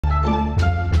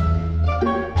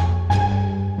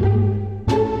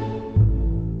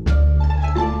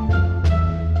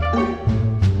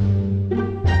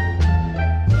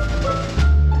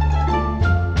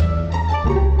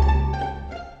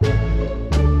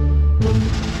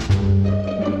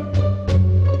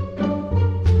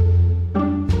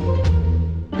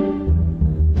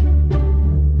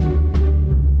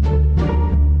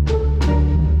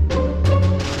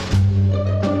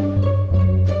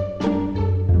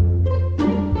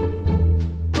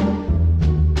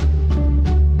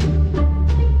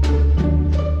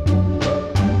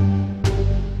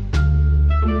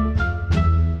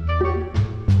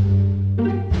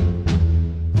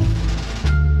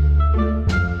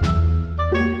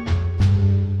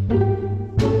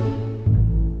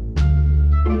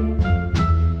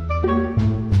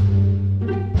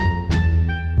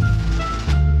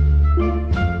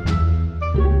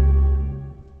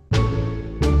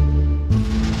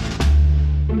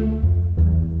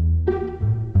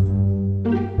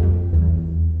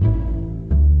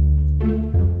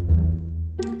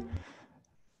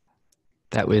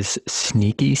That was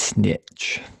Sneaky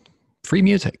Snitch. Free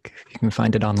music. You can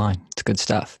find it online. It's good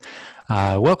stuff.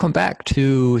 Welcome back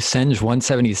to CENG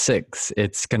 176.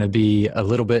 It's going to be a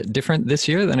little bit different this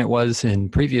year than it was in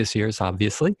previous years,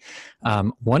 obviously.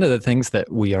 One of the things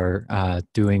that we are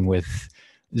doing with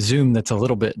Zoom that's a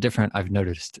little bit different, I've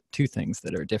noticed two things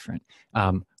that are different.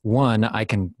 One, I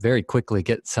can very quickly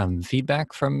get some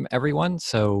feedback from everyone.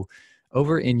 So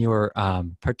over in your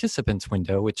participants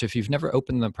window, which if you've never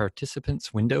opened the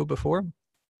participants window before,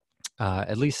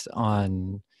 at least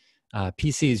on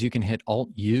PCs, you can hit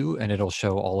Alt-U and it'll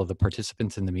show all of the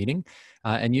participants in the meeting.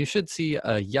 And you should see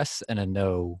a yes and a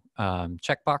no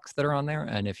checkbox that are on there.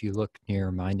 And if you look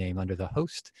near my name under the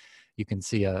host, you can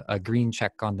see a green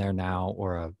check on there now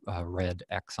or a red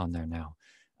X on there now.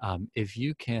 If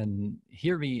you can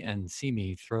hear me and see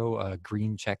me, throw a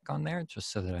green check on there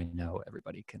just so that I know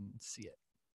everybody can see it.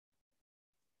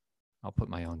 I'll put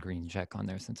my own green check on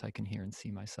there since I can hear and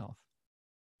see myself.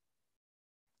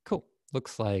 Cool.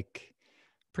 Looks like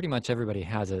pretty much everybody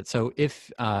has it. So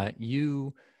if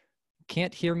you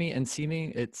can't hear me and see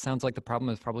me, it sounds like the problem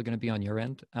is probably going to be on your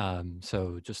end.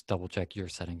 So just double check your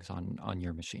settings on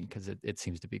your machine because it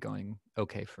seems to be going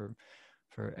okay for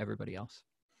everybody else.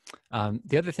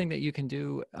 The other thing that you can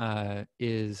do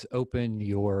is open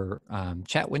your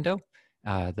chat window.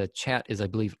 The chat is, I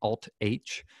believe,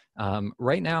 Alt-H.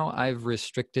 Right now, I've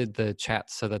restricted the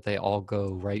chats so that they all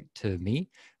go right to me.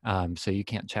 So you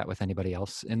can't chat with anybody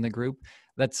else in the group.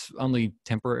 That's only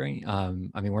temporary. I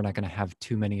mean, we're not going to have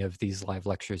too many of these live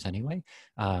lectures anyway,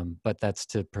 but that's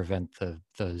to prevent the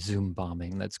Zoom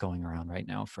bombing that's going around right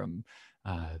now from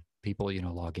people,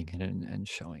 logging in and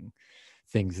showing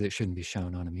things that shouldn't be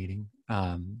shown on a meeting.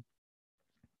 And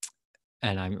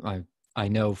I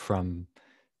know from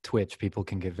Twitch, people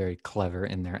can get very clever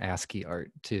in their ASCII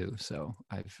art too. So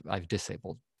I've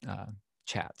disabled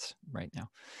chats right now.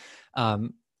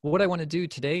 What I want to do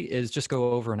today is just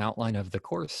go over an outline of the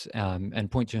course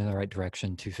and point you in the right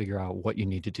direction to figure out what you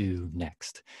need to do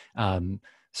next.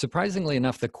 Surprisingly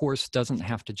enough, the course doesn't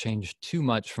have to change too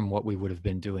much from what we would have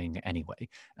been doing anyway.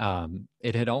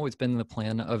 It had always been the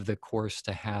plan of the course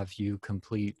to have you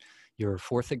complete your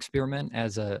 4th experiment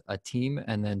as a team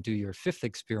and then do your 5th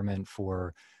experiment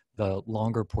for the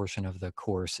longer portion of the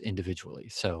course individually.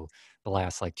 So the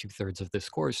last like 2/3 of this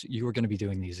course, you are going to be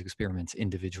doing these experiments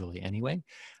individually anyway.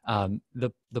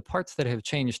 The parts that have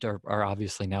changed are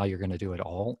obviously now you're going to do it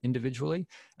all individually.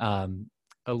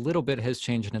 A little bit has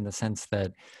changed in the sense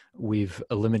that we've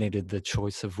eliminated the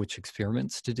choice of which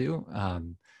experiments to do.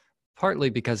 Partly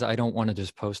because I don't want to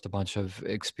just post a bunch of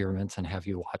experiments and have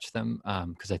you watch them,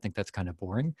 because I think that's kind of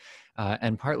boring.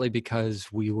 And partly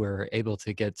because we were able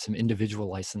to get some individual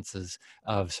licenses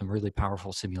of some really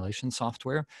powerful simulation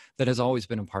software that has always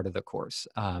been a part of the course.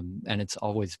 And it's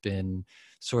always been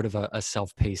sort of a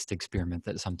self-paced experiment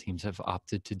that some teams have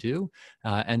opted to do.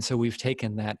 And so we've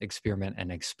taken that experiment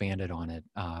and expanded on it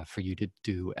for you to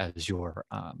do as your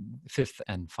 5th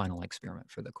and final experiment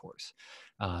for the course.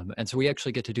 And so we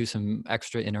actually get to do some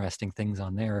extra interesting things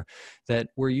on there that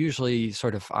were usually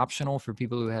sort of optional for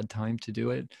people who had time to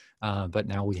do it, but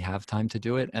now we have time to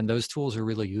do it. And those tools are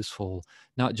really useful,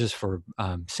 not just for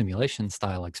simulation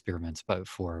style experiments, but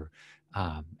for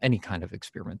any kind of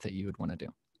experiment that you would want to do.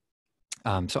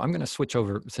 So I'm going to switch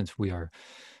over, since we are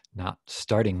not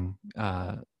starting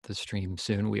the stream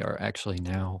soon, we are actually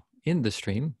now in the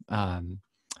stream,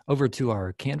 over to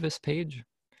our Canvas page.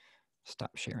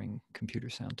 Stop sharing computer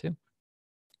sound too.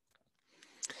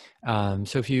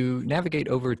 So if you navigate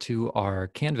over to our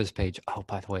Canvas page, oh,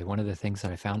 by the way, one of the things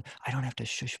that I found, I don't have to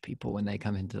shush people when they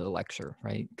come into the lecture,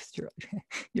 right? Because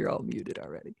you're all muted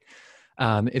already.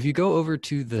 If you go over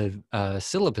to the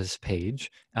syllabus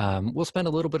page, we'll spend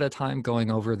a little bit of time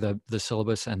going over the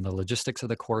syllabus and the logistics of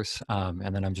the course,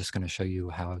 and then I'm just going to show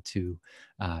you how to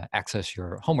access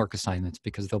your homework assignments,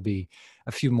 because there'll be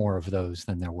a few more of those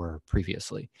than there were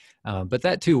previously. But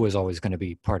that too was always going to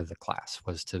be part of the class,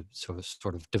 was to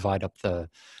sort of divide up the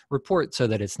report so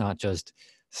that it's not just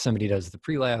somebody does the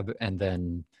pre-lab and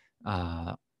then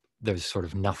there's sort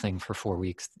of nothing for 4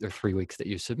 weeks or 3 weeks that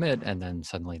you submit, and then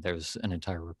suddenly there's an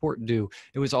entire report due.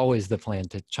 It was always the plan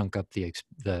to chunk up the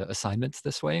assignments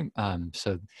this way.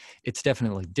 So it's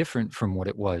definitely different from what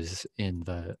it was in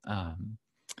the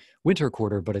winter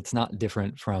quarter, but it's not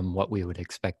different from what we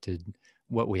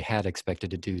had expected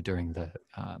to do during the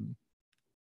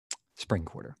spring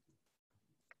quarter.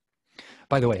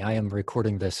 By the way, I am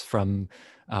recording this from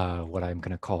what I'm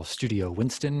going to call Studio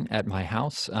Winston at my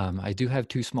house. I do have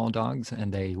 2 small dogs,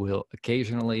 and they will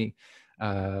occasionally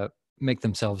make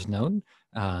themselves known.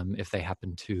 If they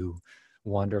happen to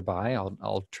wander by,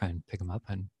 I'll try and pick them up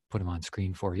and put them on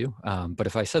screen for you. But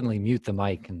if I suddenly mute the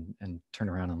mic and turn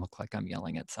around and look like I'm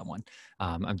yelling at someone,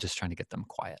 I'm just trying to get them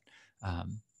quiet.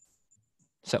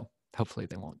 So hopefully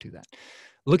they won't do that.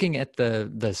 Looking at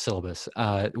the syllabus,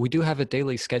 we do have a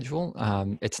daily schedule.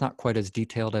 It's not quite as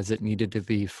detailed as it needed to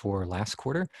be for last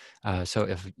quarter. So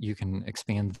if you can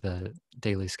expand the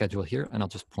daily schedule here, and I'll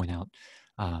just point out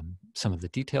some of the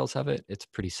details of it. It's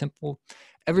pretty simple.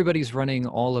 Everybody's running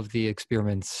all of the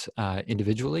experiments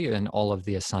individually and all of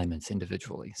the assignments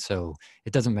individually. So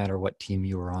it doesn't matter what team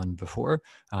you were on before.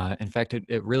 In fact,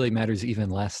 it really matters even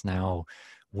less now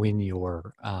when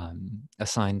your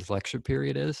assigned lecture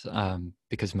period is,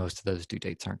 because most of those due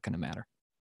dates aren't going to matter.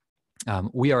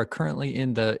 We are currently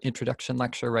in the introduction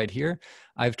lecture right here.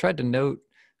 I've tried to note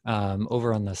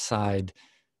over on the side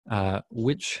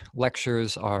which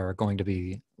lectures are going to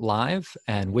be live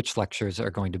and which lectures are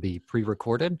going to be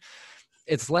pre-recorded.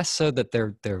 It's less so that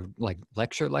they're like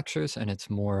lectures, and it's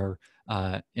more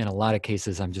in a lot of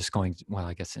cases I'm just going to, well,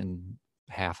 I guess in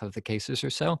half of the cases or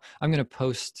so, I'm going to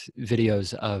post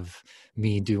videos of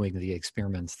me doing the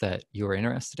experiments that you're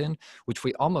interested in, which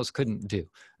we almost couldn't do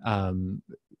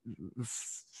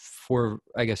for,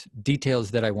 I guess,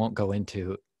 details that I won't go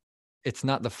into. It's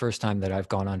not the first time that I've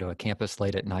gone onto a campus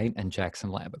late at night and jacked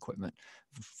some lab equipment.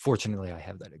 Fortunately, I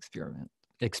have that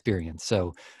experience.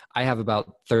 So I have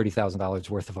about $30,000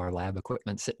 worth of our lab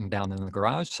equipment sitting down in the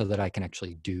garage so that I can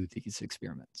actually do these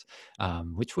experiments,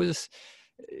 which was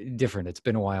different. It's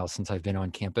been a while since I've been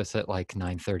on campus at like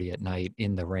 9:30 at night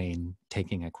in the rain,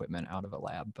 taking equipment out of a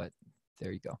lab, but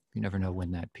there you go. You never know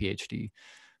when that PhD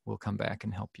will come back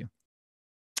and help you.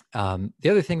 The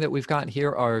other thing that we've got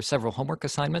here are several homework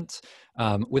assignments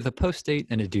with a post date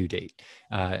and a due date.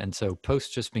 And so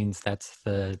post just means that's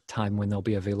the time when they'll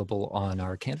be available on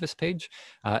our Canvas page.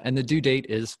 And the due date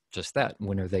is just that,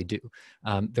 when are they due?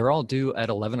 They're all due at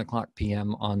 11 o'clock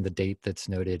p.m. on the date that's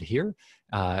noted here.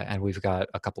 And we've got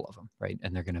a couple of them, right?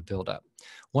 And they're going to build up.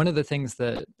 One of the things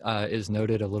that is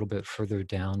noted a little bit further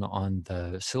down on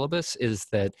the syllabus is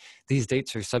that these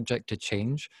dates are subject to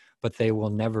change, but they will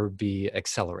never be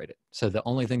accelerated. So the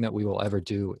only thing that we will ever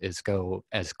do is go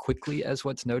as quickly as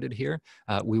what's noted here.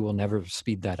 We will never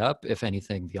speed that up. If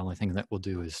anything, the only thing that we'll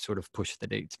do is sort of push the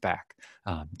dates back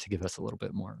to give us a little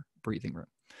bit more breathing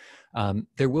room.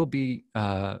 There will be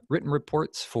written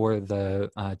reports for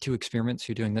the 2 experiments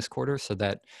you're doing this quarter, so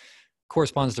that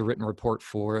corresponds to written report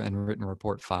 4 and written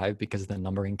report 5, because the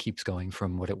numbering keeps going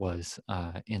from what it was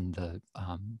in the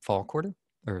fall quarter,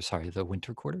 or sorry, the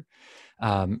winter quarter.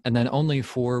 And then only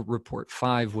for report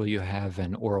 5 will you have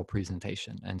an oral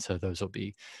presentation. And so those will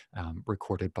be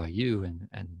recorded by you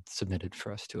and submitted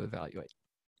for us to evaluate.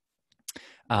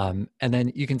 And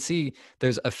then you can see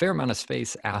there's a fair amount of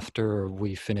space after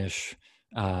we finish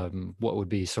what would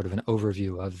be sort of an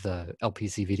overview of the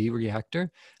LPCVD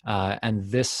reactor. And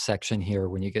this section here,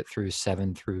 when you get through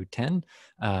 7 through 10,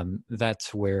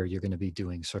 that's where you're going to be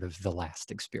doing sort of the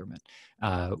last experiment.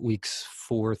 Weeks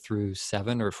 4 through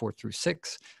 7 or 4 through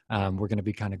 6, we're going to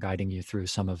be kind of guiding you through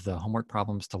some of the homework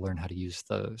problems to learn how to use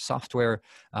the software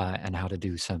and how to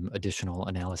do some additional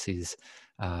analyses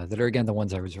that are, again, the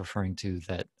ones I was referring to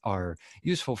that are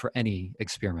useful for any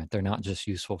experiment. They're not just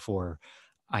useful for,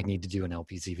 I need to do an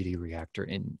LPCVD reactor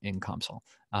in COMSOL.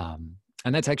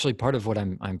 And that's actually part of what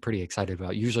I'm pretty excited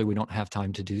about. Usually we don't have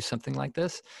time to do something like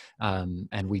this, and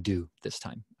we do this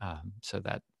time. So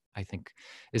that, I think,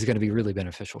 is going to be really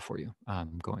beneficial for you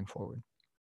going forward.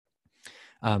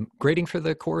 Grading for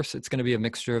the course, it's going to be a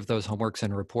mixture of those homeworks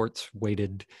and reports,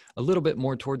 weighted a little bit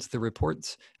more towards the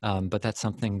reports, but that's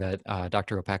something that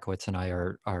Dr. Opakowitz and I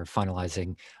are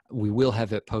finalizing. We will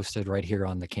have it posted right here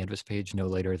on the Canvas page no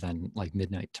later than like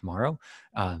midnight tomorrow,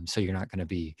 so you're not going to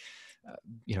be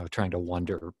trying to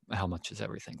wonder how much is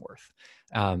everything worth.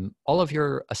 All of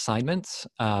your assignments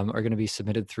are going to be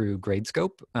submitted through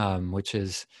Gradescope, which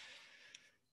is,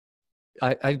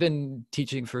 I've been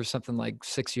teaching for something like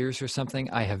 6 years or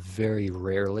something. I have very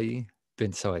rarely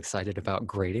been so excited about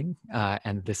grading.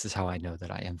 And this is how I know that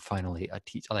I am finally a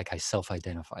teacher. Like, I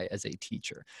self-identify as a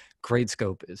teacher.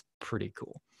 Gradescope is pretty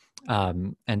cool.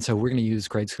 And so we're going to use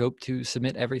Gradescope to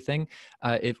submit everything.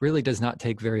 It really does not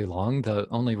take very long. The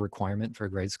only requirement for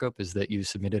Gradescope is that you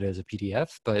submit it as a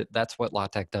PDF, but that's what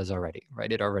LaTeX does already,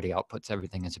 right? It already outputs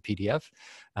everything as a PDF.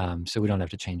 So we don't have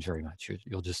to change very much.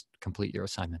 You'll just complete your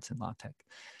assignments in LaTeX.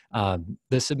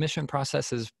 The submission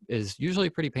process is usually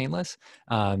pretty painless.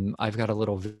 I've got a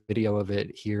little video of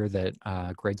it here that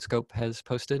Gradescope has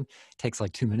posted. It takes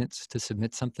like 2 minutes to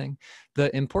submit something.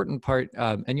 The important part,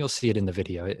 and you'll see it in the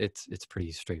video, it's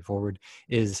pretty straightforward,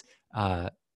 is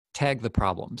tag the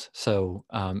problems. So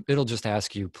it'll just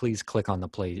ask you, please click on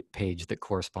the page that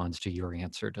corresponds to your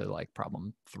answer to like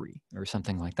problem 3 or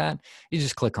something like that. You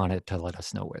just click on it to let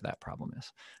us know where that problem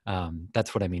is.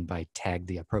 That's what I mean by tag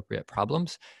the appropriate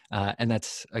problems. And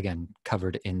that's, again,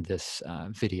 covered in this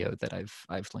video that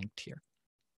I've linked here.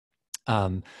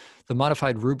 The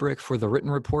modified rubric for the written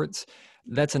reports,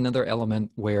 that's another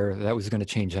element where that was going to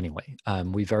change anyway.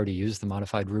 We've already used the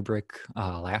modified rubric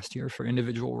last year for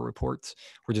individual reports.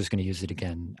 We're just going to use it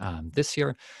again this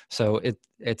year. So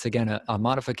it's again a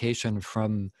modification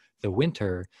from the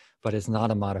winter, but it's not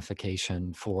a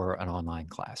modification for an online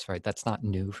class, right? That's not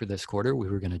new for this quarter. We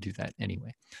were going to do that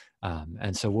anyway.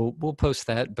 And so we'll post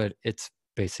that, but it's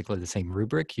basically the same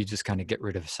rubric. You just kind of get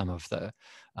rid of some of the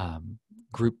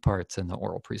group parts and the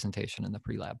oral presentation and the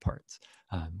pre-lab parts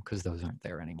because those aren't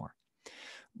there anymore.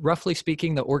 Roughly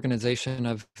speaking, the organization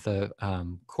of the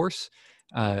course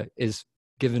is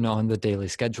given on the daily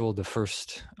schedule. The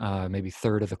first maybe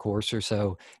third of the course or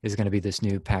so is going to be this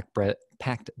new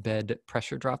packed bed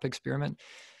pressure drop experiment.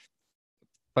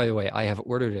 By the way, I have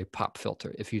ordered a pop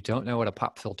filter. If you don't know what a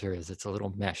pop filter is, it's a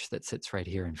little mesh that sits right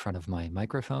here in front of my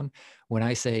microphone. When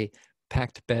I say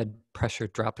packed bed pressure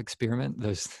drop experiment,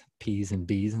 those P's and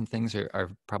B's and things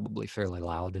are probably fairly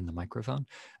loud in the microphone.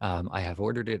 I have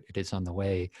ordered it. It is on the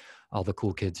way. All the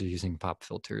cool kids are using pop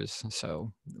filters,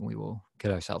 so we will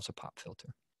get ourselves a pop filter.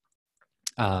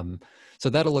 So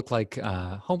that'll look like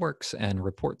homeworks and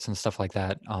reports and stuff like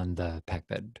that on the packed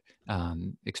bed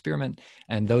experiment.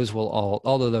 And those will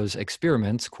all of those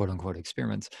experiments, quote unquote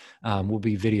experiments, will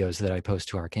be videos that I post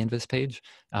to our Canvas page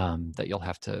that you'll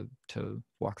have to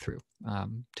walk through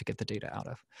to get the data out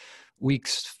of.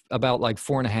 Weeks about like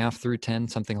 4.5 through 10,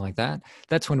 something like that.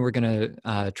 That's when we're going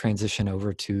to transition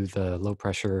over to the low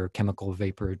pressure chemical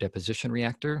vapor deposition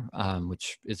reactor,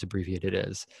 which is abbreviated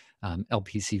as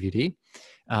LPCVD.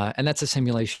 And that's a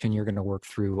simulation you're going to work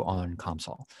through on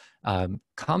COMSOL.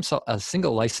 COMSOL, a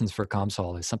single license for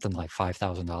COMSOL is something like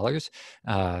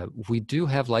 $5,000. We do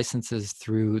have licenses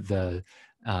through the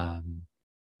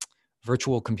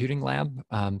virtual computing lab.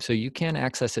 So you can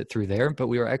access it through there, but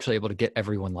we were actually able to get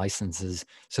everyone licenses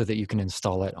so that you can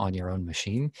install it on your own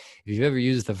machine. If you've ever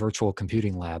used the virtual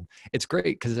computing lab, it's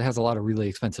great because it has a lot of really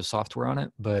expensive software on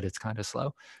it, but it's kind of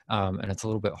slow. And it's a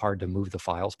little bit hard to move the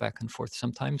files back and forth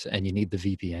sometimes, and you need the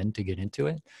VPN to get into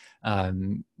it.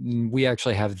 We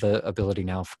actually have the ability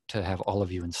now to have all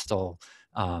of you install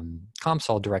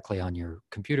COMSOL directly on your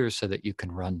computers so that you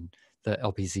can run the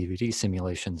LPCVD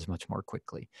simulations much more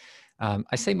quickly.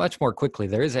 I say much more quickly,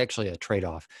 there is actually a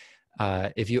trade-off.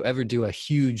 If you ever do a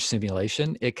huge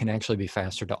simulation, it can actually be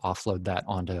faster to offload that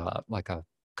onto like a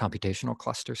computational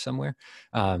cluster somewhere.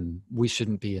 We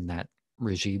shouldn't be in that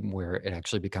regime where it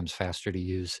actually becomes faster to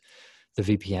use the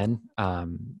VPN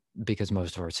because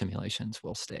most of our simulations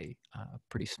will stay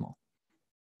pretty small.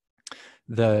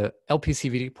 The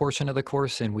LPCVD portion of the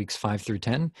course in weeks 5 through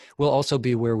 10 will also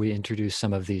be where we introduce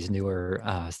some of these newer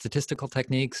statistical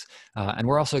techniques. And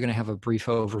we're also going to have a brief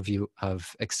overview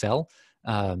of Excel.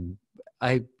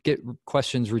 I get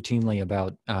questions routinely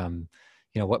about,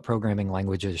 what programming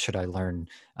languages should I learn?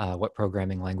 What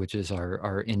programming languages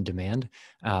are in demand?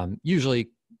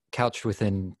 Usually couched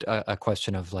within a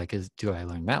question of like, do I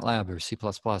learn MATLAB or C++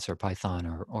 or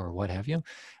Python or what have you?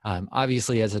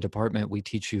 Obviously, as a department, we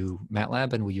teach you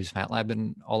MATLAB and we use MATLAB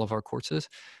in all of our courses.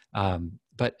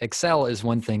 But Excel is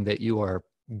one thing that you are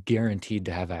guaranteed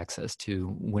to have access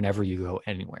to whenever you go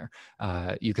anywhere.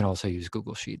 You can also use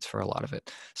Google Sheets for a lot of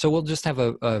it. So we'll just have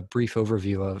a brief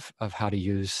overview of how to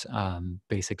use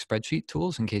basic spreadsheet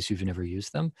tools in case you've never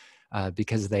used them,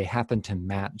 because they happen to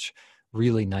match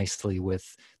really nicely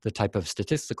with the type of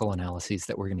statistical analyses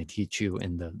that we're going to teach you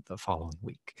in the following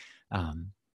week.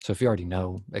 So if you already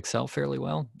know Excel fairly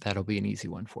well, that'll be an easy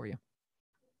one for you.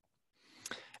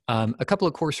 A couple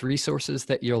of course resources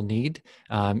that you'll need.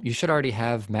 You should already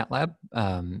have MATLAB.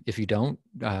 If you don't,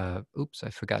 oops,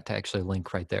 I forgot to actually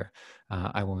link right there.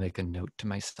 I will make a note to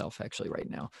myself actually right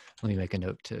now. Let me make a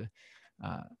note to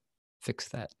fix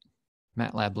that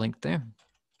MATLAB link there.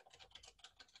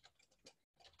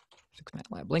 Fix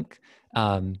MATLAB link.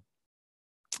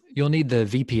 You'll need the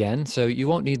VPN. So you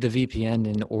won't need the VPN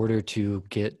in order to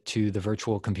get to the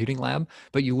virtual computing lab,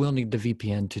 but you will need the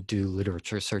VPN to do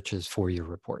literature searches for your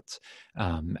reports.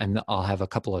 And I'll have a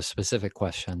couple of specific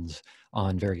questions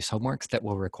on various homeworks that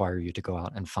will require you to go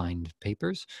out and find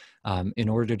papers. In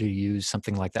order to use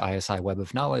something like the ISI Web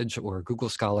of Knowledge or Google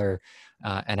Scholar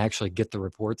and actually get the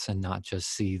reports and not just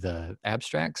see the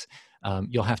abstracts,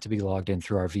 you'll have to be logged in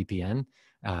through our VPN.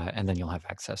 And then you'll have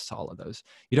access to all of those.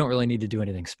 You don't really need to do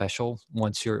anything special.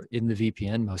 Once you're in the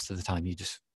VPN, most of the time you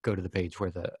just go to the page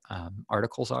where the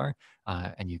articles are,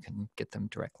 and you can get them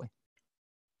directly.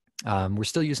 We're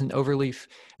still using Overleaf.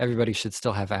 Everybody should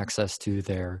still have access to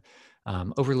their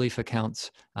Overleaf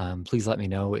accounts. Please let me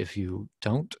know if you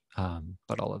don't,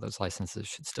 but all of those licenses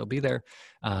should still be there.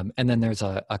 And then there's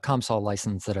a ComSol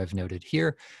license that I've noted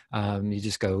here. You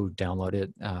just go download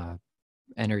it,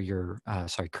 enter your,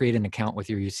 create an account with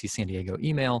your UC San Diego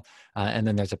email, and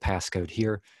then there's a passcode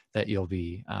here that you'll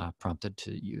be prompted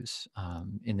to use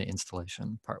in the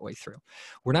installation partway through.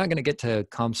 We're not going to get to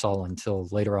ComSol until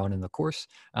later on in the course,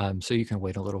 so you can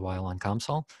wait a little while on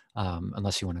ComSol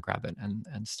unless you want to grab it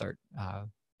and start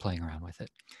playing around with it.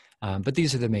 But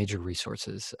these are the major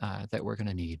resources that we're going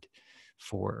to need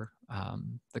for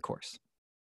the course.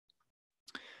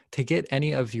 To get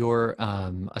any of your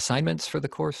assignments for the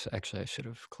course, actually I should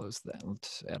have closed that.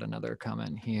 Let's add another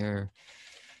comment here.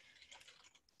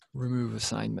 Remove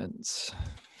assignments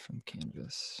from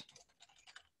Canvas.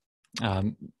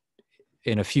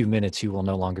 In a few minutes, you will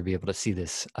no longer be able to see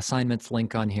this assignments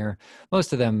link on here.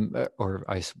 Most of them, or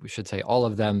we should say all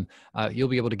of them, you'll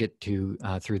be able to get to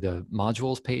through the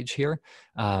modules page here.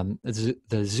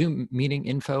 The Zoom meeting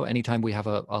info, anytime we have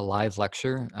a live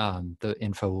lecture, the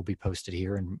info will be posted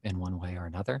here in one way or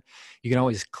another. You can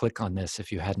always click on this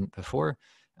if you hadn't before.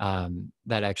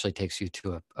 That actually takes you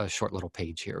to a short little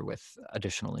page here with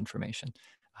additional information.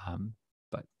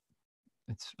 But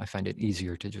I find it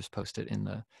easier to just post it in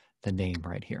the name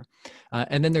right here.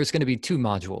 And then there's going to be two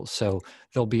modules. So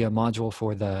there'll be a module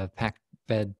for the packed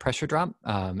bed pressure drop.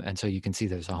 And so you can see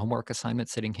there's a homework assignment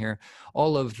sitting here.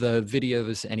 All of the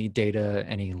videos, any data,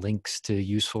 any links to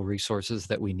useful resources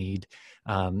that we need,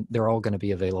 they're all going to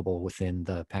be available within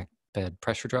the packed bed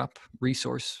pressure drop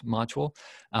resource module.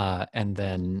 And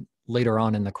then later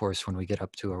on in the course, when we get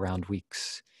up to around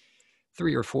weeks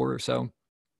 3 or 4 or so,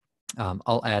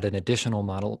 I'll add an additional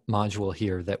module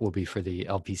here that will be for the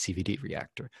LPCVD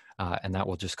reactor, and that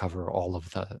will just cover all of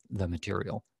the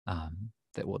material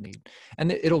that we'll need.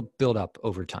 And it'll build up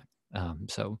over time.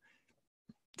 So,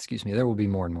 excuse me, there will be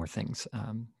more and more things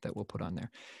that we'll put on there.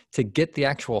 To get the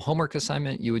actual homework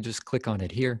assignment, you would just click on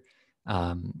it here,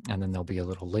 and then there'll be a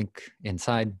little link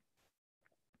inside.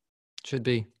 Should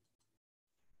be.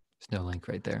 There's no link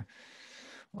right there.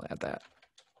 We'll add that.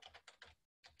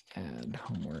 Add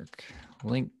homework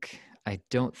link. I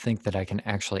don't think that I can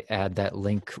actually add that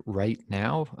link right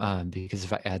now because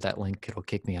if I add that link, it'll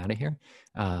kick me out of here.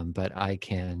 But I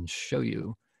can show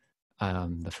you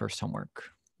the first homework.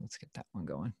 Let's get that one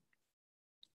going.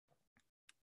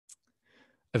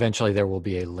 Eventually, there will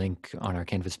be a link on our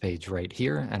Canvas page right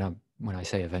here. And when I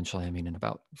say eventually, I mean in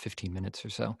about 15 minutes or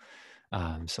so.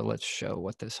 So let's show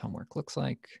what this homework looks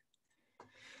like.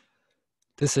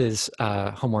 This is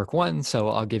homework 1, so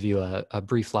I'll give you a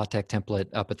brief LaTeX template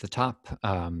up at the top,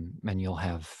 and you'll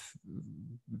have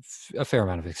a fair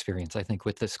amount of experience, I think,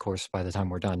 with this course by the time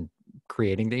we're done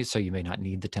creating these, so you may not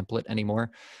need the template anymore.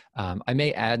 I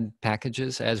may add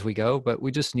packages as we go, but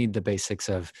we just need the basics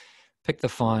of pick the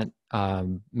font,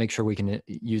 make sure we can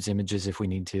use images if we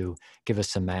need to, give us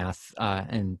some math,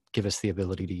 and give us the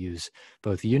ability to use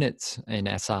both units in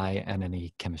SI and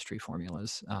any chemistry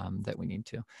formulas that we need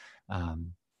to.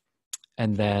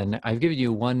 And then I've given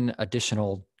you one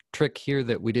additional trick here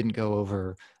that we didn't go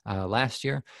over last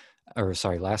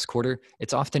quarter.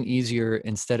 It's often easier,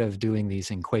 instead of doing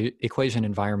these equation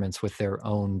environments with their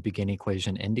own begin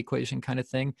equation, end equation kind of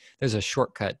thing, there's a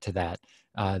shortcut to that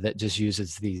that just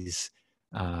uses these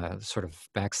sort of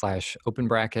backslash open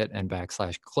bracket and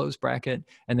backslash close bracket,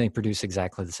 and they produce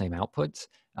exactly the same outputs.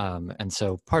 And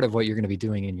so part of what you're going to be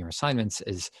doing in your assignments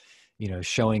is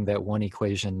showing that one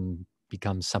equation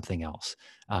becomes something else.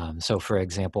 So for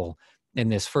example, in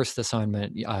this first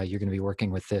assignment, you're going to be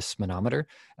working with this manometer,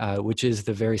 which is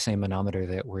the very same manometer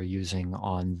that we're using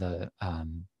on the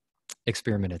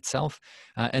experiment itself.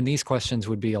 And these questions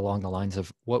would be along the lines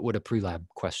of, what would a pre-lab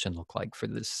question look like for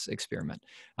this experiment?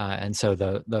 And so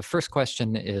the first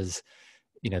question is,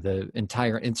 the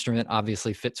entire instrument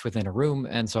obviously fits within a room,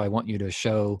 and so I want you to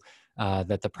show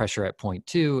that the pressure at point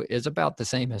 2 is about the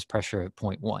same as pressure at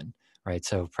point 1, right?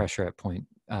 So pressure at point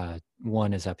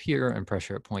 1 is up here and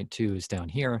pressure at point 2 is down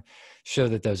here. Show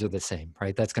that those are the same,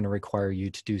 right? That's going to require you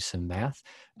to do some math.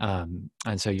 And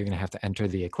so you're going to have to enter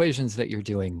the equations that you're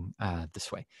doing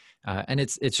this way. And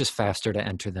it's just faster to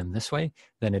enter them this way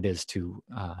than it is to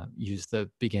use the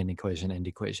begin equation, end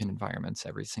equation environments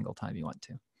every single time you want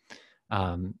to.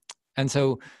 And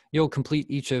so you'll complete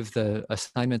each of the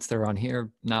assignments that are on here,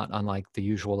 not unlike the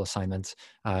usual assignments.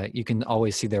 You can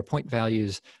always see their point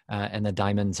values, and the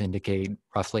diamonds indicate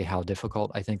roughly how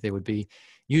difficult I think they would be,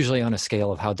 usually on a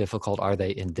scale of how difficult are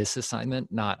they in this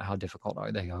assignment, not how difficult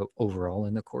are they overall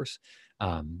in the course.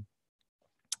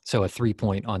 So a 3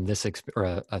 point on this,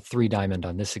 or a 3 diamond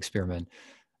on this experiment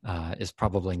is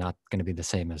probably not going to be the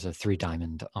same as a 3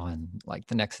 diamond on like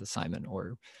the next assignment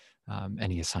or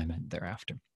any assignment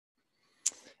thereafter.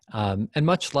 And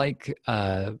much like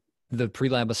the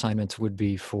pre-lab assignments would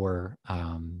be for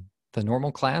the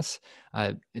normal class,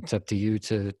 it's up to you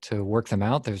to work them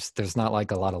out. There's not like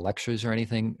a lot of lectures or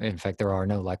anything. In fact, there are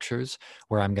no lectures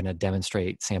where I'm going to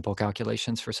demonstrate sample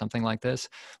calculations for something like this.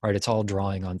 Right? It's all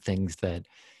drawing on things that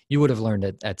you would have learned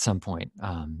at some point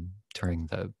during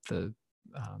the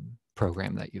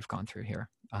program that you've gone through here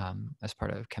as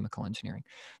part of chemical engineering.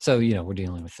 So, we're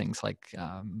dealing with things like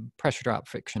pressure drop,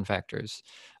 friction factors,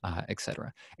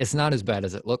 etc. It's not as bad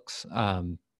as it looks.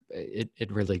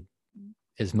 It really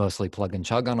is mostly plug and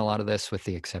chug on a lot of this, with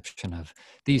the exception of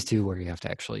these two where you have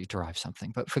to actually derive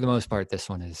something. But for the most part, this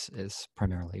one is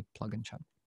primarily plug and chug.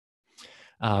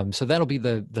 So that'll be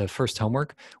the first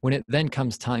homework. When it then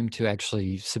comes time to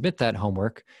actually submit that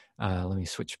homework, let me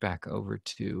switch back over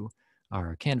to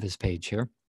our Canvas page here.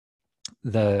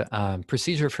 The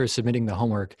procedure for submitting the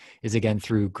homework is again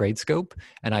through Gradescope,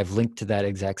 and I've linked to that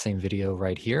exact same video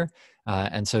right here.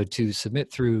 And so to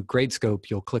submit through Gradescope,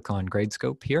 you'll click on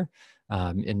Gradescope here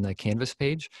in the Canvas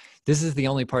page. This is the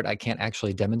only part I can't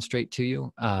actually demonstrate to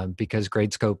you because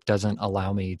Gradescope doesn't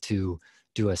allow me to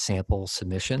do a sample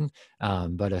submission.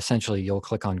 But essentially, you'll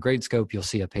click on Gradescope, you'll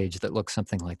see a page that looks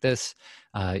something like this.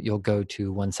 You'll go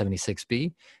to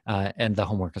 176B, and the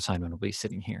homework assignment will be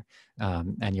sitting here.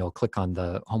 And you'll click on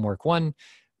the homework one.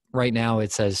 Right now,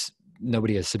 it says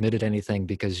nobody has submitted anything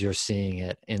because you're seeing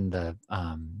it in the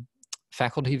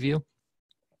faculty view.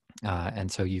 And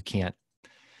so you can't,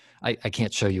 I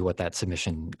can't show you what that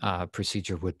submission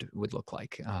procedure would look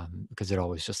like because it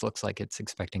always just looks like it's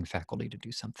expecting faculty to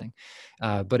do something.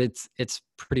 But it's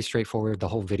pretty straightforward. The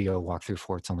whole video walkthrough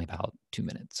for it's only about 2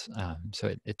 minutes.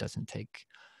 So it doesn't take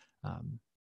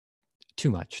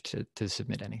too much to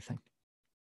submit anything.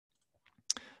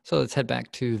 So let's head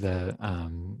back to the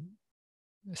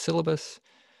syllabus.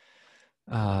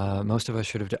 Most of us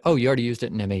should have oh, you already used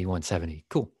it in MAE 170.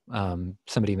 Cool.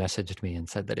 Somebody messaged me and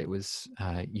said that it was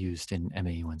used in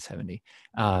MAE 170.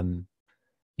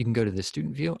 You can go to the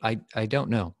student view. I don't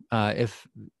know if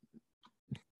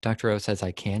Dr. O says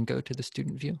I can go to the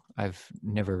student view. I've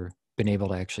never been able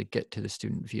to actually get to the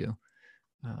student view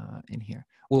in here.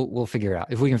 We'll figure it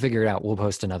out. If we can figure it out, we'll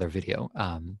post another video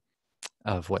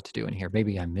of what to do in here.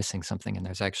 Maybe I'm missing something and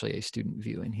there's actually a student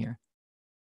view in here.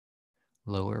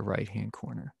 Lower right-hand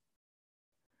corner.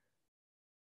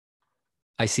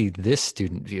 I see this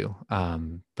student view,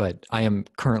 but I am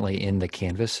currently in the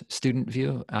Canvas student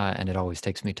view, and it always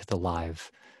takes me to the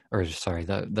live, or sorry,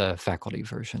 the faculty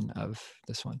version of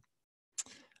this one.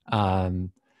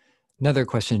 Another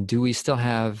question, do we still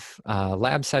have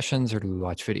lab sessions or do we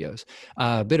watch videos?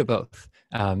 A bit of both.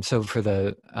 So for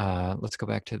the, let's go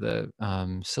back to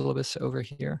the syllabus over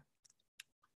here.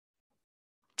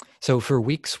 So for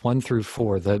weeks 1 through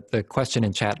 4, the question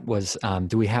in chat was,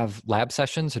 do we have lab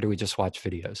sessions or do we just watch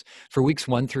videos? For weeks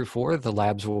 1 through 4, the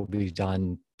labs will be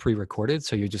done pre-recorded,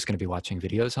 so you're just going to be watching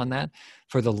videos on that.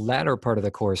 For the latter part of the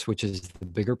course, which is the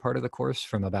bigger part of the course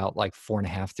from about like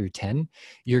 4.5 through 10,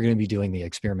 you're going to be doing the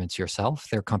experiments yourself.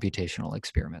 They're computational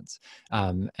experiments.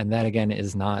 And that again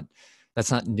is not, that's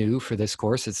not new for this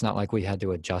course. It's not like we had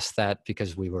to adjust that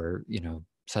because we were,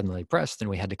 suddenly pressed and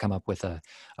we had to come up with a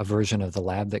version of the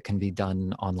lab that can be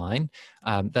done online.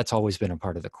 That's always been a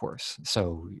part of the course.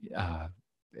 So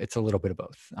it's a little bit of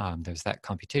both. There's that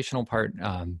computational part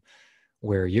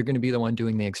where you're going to be the one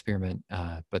doing the experiment,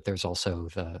 but there's also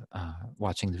the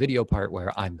watching the video part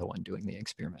where I'm the one doing the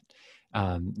experiment.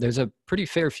 There's a pretty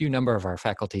fair few number of our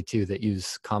faculty too that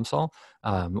use COMSOL.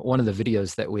 One of the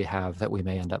videos that we have that we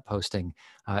may end up posting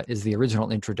is the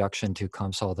original introduction to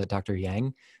COMSOL that Dr.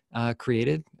 Yang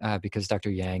created, because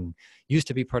Dr. Yang used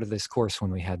to be part of this course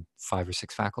when we had 5 or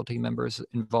 6 faculty members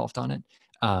involved on it.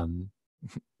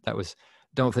 That was,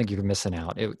 don't think you're missing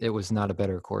out. It was not a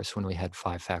better course when we had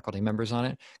 5 faculty members on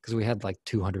it because we had like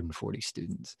 240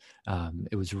 students.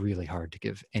 It was really hard to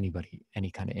give anybody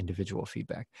any kind of individual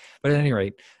feedback. But at any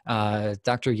rate,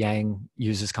 Dr. Yang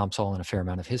uses COMSOL in a fair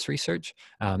amount of his research,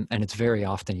 and it's very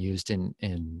often used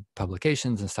in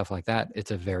publications and stuff like that.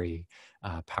 It's a very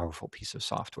powerful piece of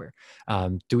software.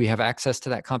 Do we have access to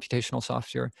that computational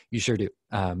software? You sure do.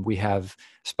 We have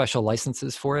special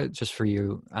licenses for it just for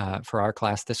you, for our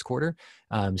class this quarter.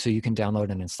 So you can download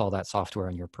and install that software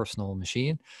on your personal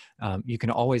machine. You can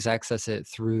always access it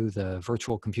through the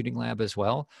virtual computing lab as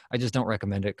well. I just don't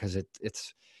recommend it because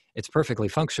it's perfectly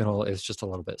functional. It's just a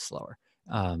little bit slower.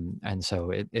 And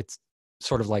so it's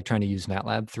sort of like trying to use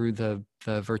MATLAB through the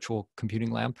virtual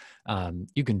computing lab.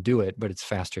 You can do it, but it's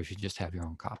faster if you just have your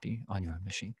own copy on your own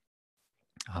machine.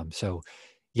 So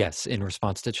yes, in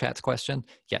response to Chat's question,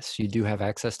 yes, you do have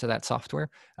access to that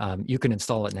software. You can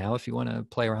install it now if you want to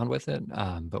play around with it,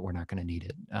 but we're not going to need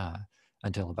it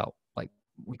until about like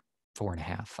week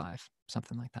 4.5, 5,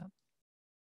 something like that.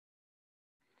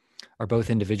 Are both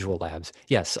individual labs?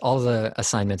 Yes, all the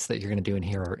assignments that you're going to do in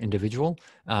here are individual,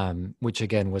 which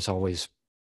again was always,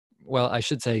 well, I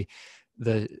should say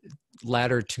the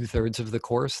latter 2/3 of the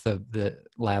course, the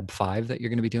lab 5 that you're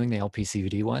going to be doing, the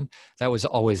LPCVD one, that was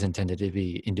always intended to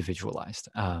be individualized.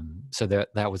 So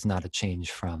that was not a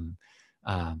change from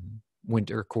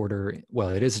winter quarter. Well,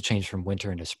 it is a change from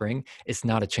winter into spring. It's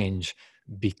not a change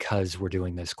because we're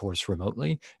doing this course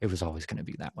remotely. It was always going to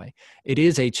be that way. It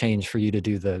is a change for you to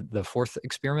do the fourth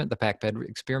experiment, the packed bed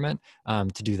experiment,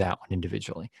 to do that one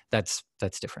individually. That's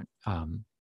different.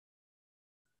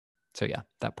 So yeah,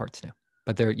 that part's new.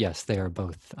 But yes, they are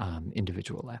both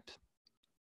individual labs.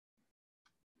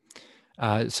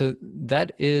 So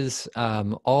that is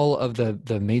all of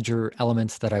the major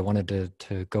elements that I wanted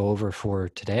to go over for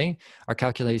today. Our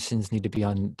calculations need to be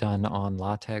done on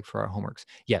LaTeX for our homeworks.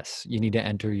 Yes, you need to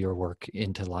enter your work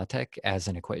into LaTeX as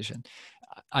an equation.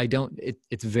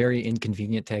 It's very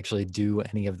inconvenient to actually do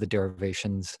any of the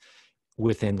derivations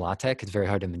within LaTeX. It's very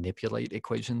hard to manipulate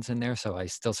equations in there. So I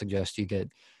still suggest you get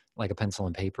like a pencil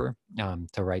and paper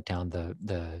to write down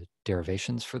the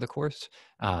derivations for the course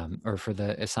or for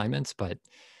the assignments, but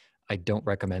I don't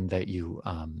recommend that you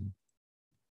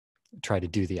try to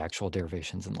do the actual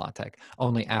derivations in LaTeX.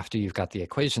 Only after you've got the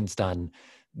equations done,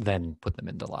 then put them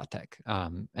into LaTeX.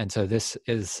 And so this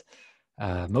is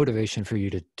motivation for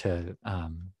you to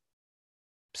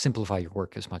simplify your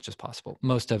work as much as possible.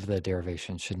 Most of the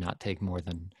derivations should not take more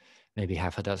than maybe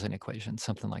half a dozen equations,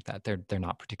 something like that. They're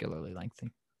not particularly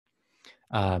lengthy.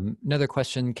 Another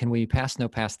question, can we pass, no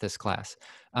pass this class?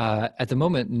 At the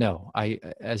moment, no.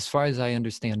 As far as I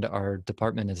understand, our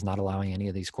department is not allowing any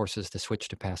of these courses to switch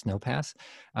to pass, no pass.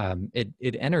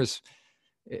 It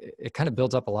kind of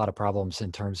builds up a lot of problems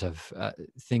in terms of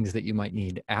things that you might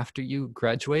need after you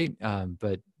graduate,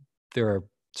 but there are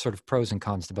sort of pros and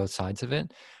cons to both sides of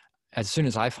it. As soon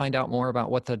as I find out more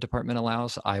about what the department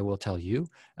allows, I will tell you.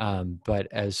 But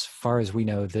as far as we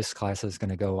know, this class is going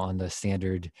to go on the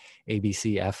standard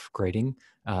ABCF grading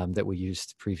that we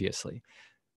used previously.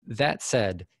 That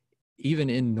said, even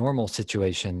in normal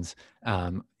situations,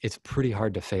 it's pretty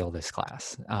hard to fail this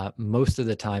class. Most of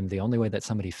the time, the only way that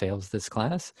somebody fails this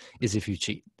class is if you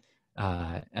cheat.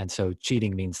 And so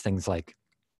cheating means things like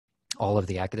all of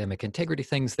the academic integrity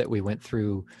things that we went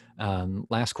through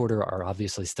last quarter are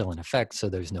obviously still in effect. So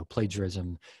there's no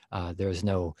plagiarism. There's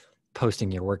no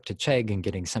posting your work to Chegg and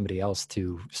getting somebody else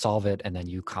to solve it and then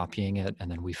you copying it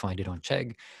and then we find it on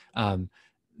Chegg.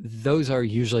 Those are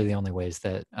usually the only ways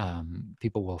that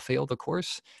people will fail the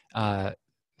course.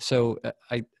 So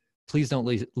please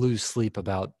don't lose sleep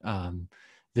about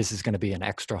this is going to be an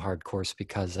extra hard course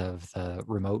because of the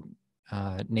remote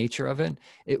nature of it.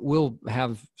 It will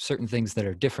have certain things that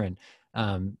are different,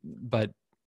 but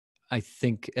I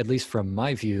think, at least from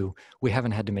my view, we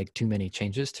haven't had to make too many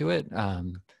changes to it.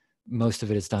 Most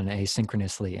of it is done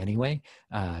asynchronously anyway,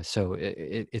 so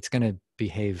it's going to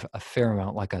behave a fair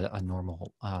amount like a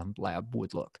normal lab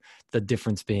would look. The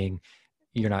difference being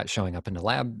you're not showing up in the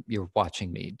lab, you're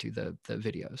watching me do the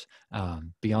videos.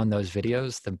 Beyond those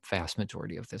videos, the vast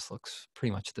majority of this looks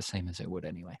pretty much the same as it would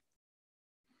anyway.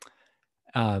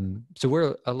 So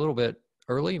we're a little bit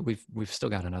early. We've still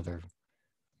got another,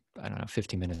 I don't know,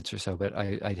 50 minutes or so, but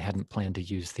I hadn't planned to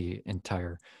use the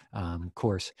entire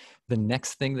course. The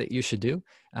next thing that you should do,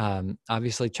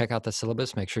 obviously check out the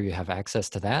syllabus, make sure you have access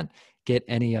to that. Get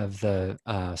any of the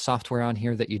software on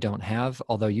here that you don't have,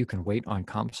 although you can wait on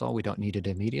ComSol, we don't need it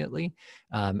immediately.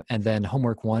 And then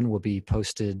homework 1 will be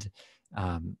posted,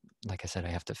 like I said, I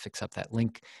have to fix up that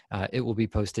link. It will be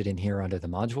posted in here under the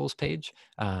modules page,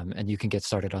 and you can get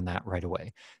started on that right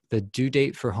away. The due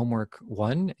date for homework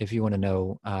 1, if you want to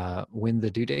know when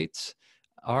the due dates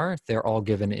are, they're all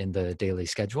given in the daily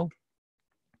schedule.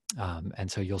 And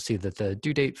so you'll see that the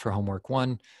due date for homework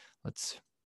 1, let's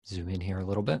zoom in here a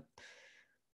little bit.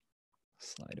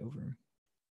 Slide over.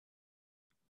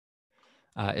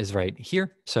 is right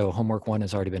here. So homework 1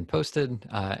 has already been posted,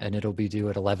 and it'll be due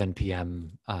at 11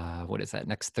 p.m. What is that?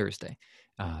 Next Thursday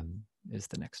is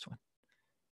the next one.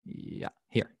 Yeah,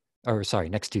 here. Or sorry,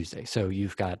 next Tuesday. So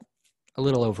you've got a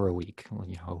little over a week,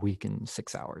 a week and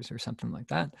 6 hours or something like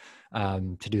that,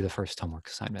 to do the first homework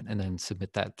assignment, and then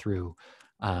submit that through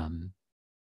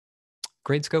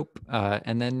Gradescope,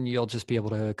 and then you'll just be able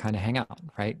to kind of hang out,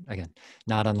 right? Again,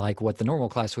 not unlike what the normal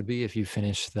class would be. If you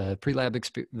finish the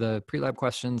pre-lab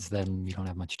questions, then you don't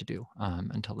have much to do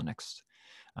until the next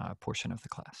portion of the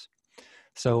class.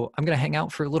 So I'm going to hang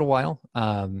out for a little while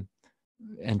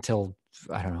until,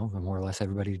 I don't know, more or less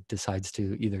everybody decides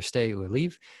to either stay or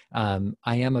leave. I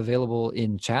am available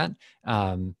in chat.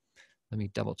 Let me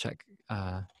double check.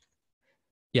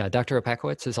 Yeah, Dr.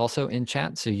 Opakowitz is also in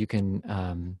chat, so you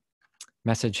can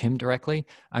message him directly.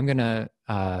 I'm going to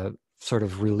sort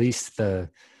of release the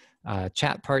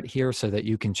chat part here so that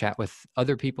you can chat with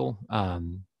other people.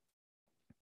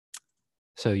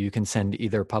 So you can send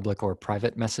either public or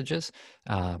private messages,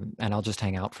 and I'll just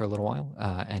hang out for a little while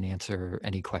and answer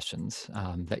any questions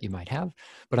that you might have.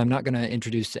 But I'm not going to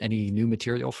introduce any new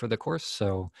material for the course,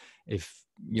 so if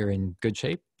you're in good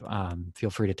shape, feel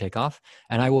free to take off.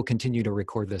 And I will continue to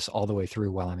record this all the way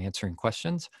through while I'm answering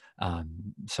questions,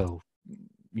 so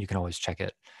you can always check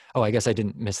it. Oh, I guess I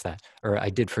didn't miss that, or I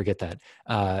did forget that.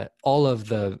 All of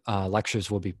the lectures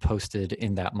will be posted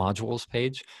in that modules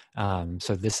page.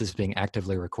 So this is being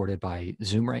actively recorded by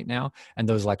Zoom right now, and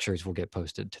those lectures will get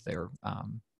posted to their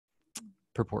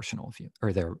proportional view,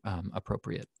 or their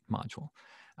appropriate module.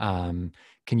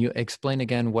 Can you explain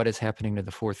again what is happening to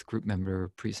the 4th group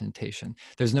member presentation?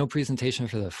 There's no presentation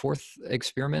for the 4th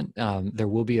experiment. There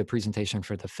will be a presentation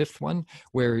for the 5th one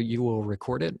where you will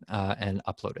record it and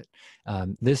upload it.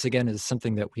 This again is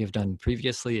something that we have done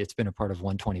previously. It's been a part of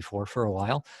 124 for a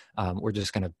while. We're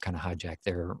just going to kind of hijack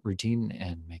their routine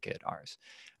and make it ours.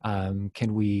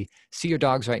 Can we see your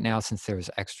dogs right now since there's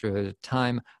extra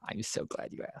time? I'm so glad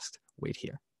you asked. Wait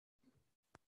here.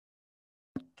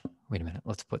 Wait a minute,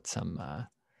 let's put some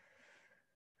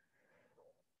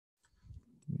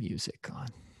music on.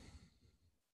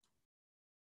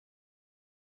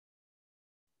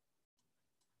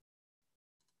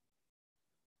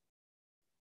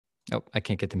 Oh, I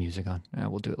can't get the music on.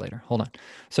 We'll do it later. Hold on.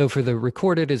 So for the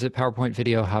recorded, is it PowerPoint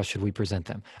video? How should we present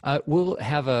them? We'll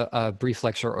have a brief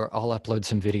lecture, or I'll upload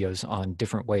some videos on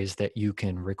different ways that you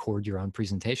can record your own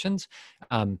presentations.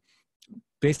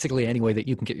 Basically, any way that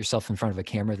you can get yourself in front of a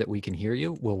camera that we can hear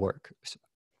you will work.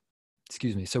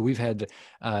 Excuse me. So we've had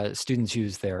students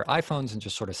use their iPhones and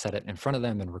just sort of set it in front of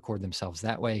them and record themselves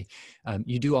that way.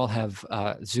 You do all have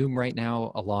Zoom right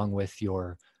now, along with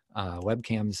your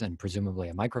webcams and presumably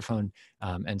a microphone.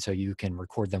 And so you can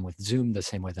record them with Zoom the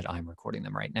same way that I'm recording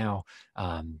them right now.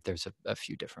 There's a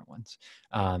few different ones.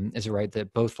 Is it right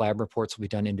that both lab reports will be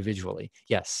done individually?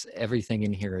 Yes, everything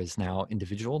in here is now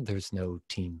individual. There's no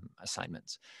team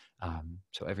assignments.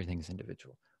 So everything is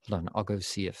individual. Hold on, I'll go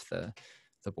see if the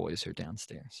boys are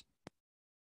downstairs.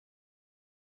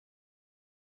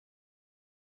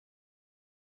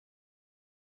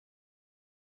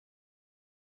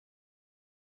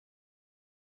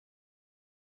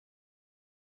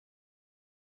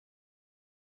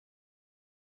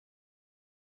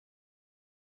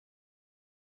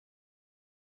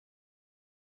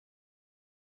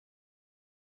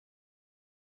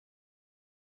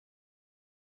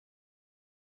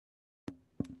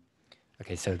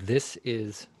 Okay, so this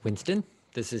is Winston.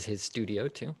 This is his studio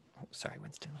too. Oh, sorry,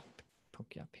 Winston. I'll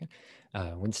poke you up here.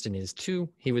 Winston is 2.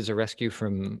 He was a rescue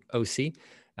from OC.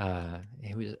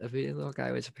 He was a little guy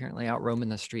who was apparently out roaming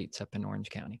the streets up in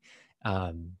Orange County.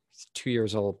 He's 2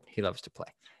 years old. He loves to play.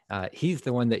 He's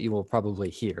the one that you will probably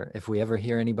hear. If we ever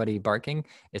hear anybody barking,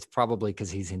 it's probably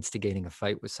because he's instigating a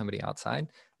fight with somebody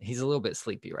outside. He's a little bit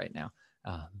sleepy right now.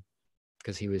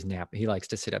 Because he was napping. He likes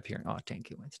to sit up here. Oh, thank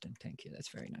you, Winston. Thank you. That's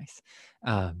very nice.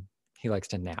 He likes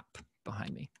to nap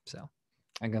behind me. So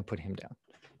I'm going to put him down.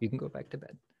 You can go back to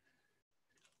bed.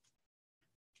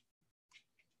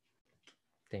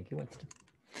 Thank you, Winston.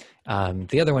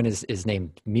 The other one is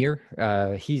named Mir.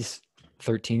 He's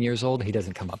 13 years old. He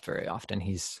doesn't come up very often.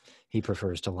 He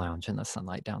prefers to lounge in the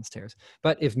sunlight downstairs.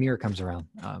 But if Mir comes around,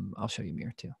 I'll show you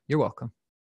Mir too. You're welcome.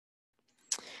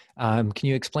 Can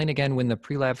you explain again when the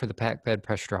pre-lab for the pack bed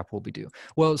pressure drop will be due?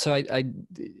 Well, so I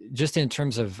just in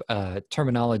terms of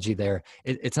terminology there,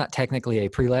 it's not technically a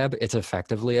pre-lab, it's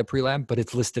effectively a pre-lab, but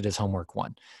it's listed as homework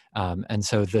 1. And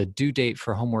so the due date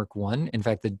for homework 1, in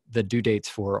fact, the due dates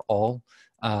for all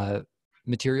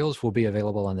materials will be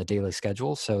available on the daily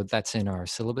schedule. So that's in our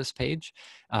syllabus page.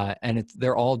 And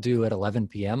they're all due at 11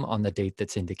 p.m. on the date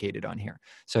that's indicated on here.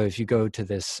 So if you go to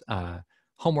this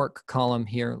homework column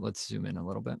here, let's zoom in a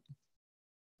little bit.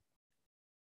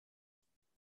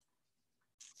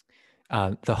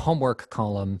 The homework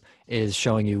column is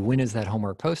showing you when is that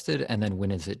homework posted and then when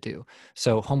is it due.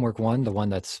 So homework 1, the one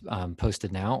that's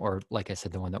posted now, or like I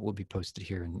said, the one that will be posted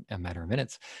here in a matter of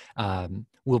minutes,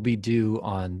 will be due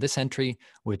on this entry,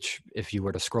 which if you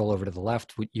were to scroll over to the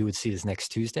left, you would see is next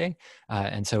Tuesday.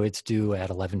 And so it's due at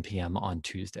 11 p.m. on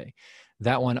Tuesday.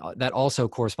 That one, that also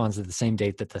corresponds to the same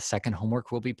date that the second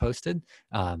homework will be posted.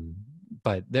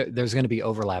 But there's going to be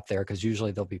overlap there because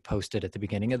usually they'll be posted at the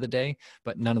beginning of the day,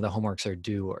 but none of the homeworks are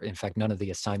due, or in fact, none of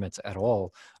the assignments at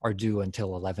all are due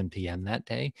until 11 p.m. that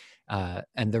day.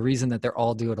 And the reason that they're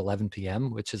all due at 11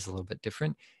 p.m., which is a little bit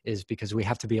different, is because we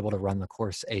have to be able to run the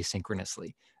course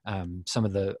asynchronously. Some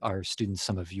of our students,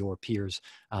 some of your peers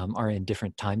are in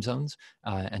different time zones.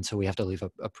 And so we have to leave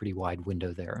a pretty wide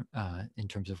window there in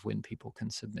terms of when people can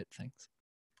submit things.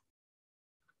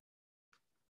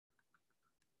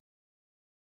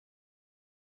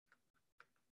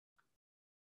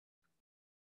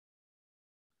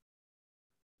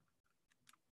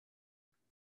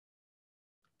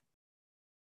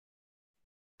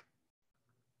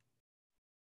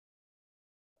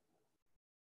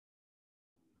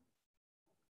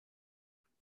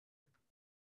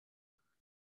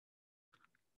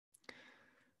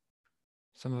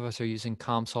 Some of us are using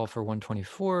COMSOL for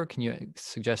 124. Can you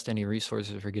suggest any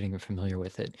resources for getting familiar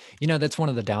with it? You know, that's one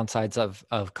of the downsides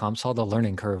of COMSOL. The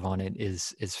learning curve on it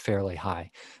is fairly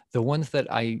high. The ones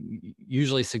that I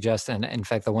usually suggest, and in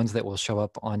fact, the ones that will show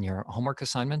up on your homework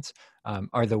assignments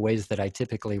are the ways that I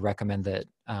typically recommend that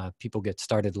people get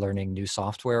started learning new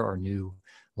software or new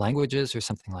languages or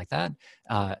something like that,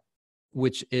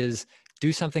 which is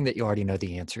do something that you already know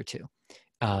the answer to.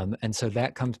 And so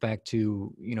that comes back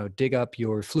to, you know, dig up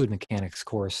your fluid mechanics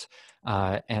course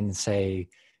and say,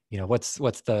 you know, what's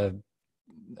the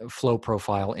flow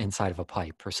profile inside of a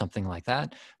pipe or something like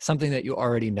that, something that you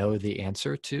already know the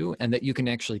answer to and that you can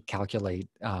actually calculate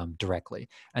directly.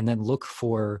 And then look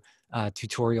for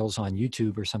tutorials on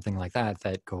YouTube or something like that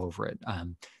that go over it.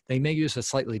 They may use a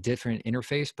slightly different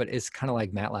interface, but it's kind of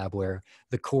like MATLAB where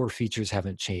the core features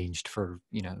haven't changed for,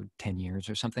 you know, 10 years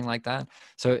or something like that.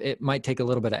 So it might take a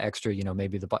little bit of extra, you know,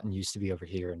 maybe the button used to be over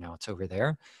here and now it's over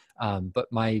there. But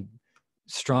my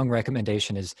strong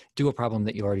recommendation is do a problem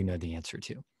that you already know the answer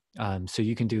to. So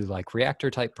you can do like reactor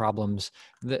type problems.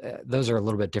 Those are a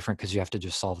little bit different because you have to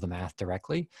just solve the math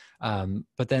directly.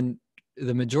 But then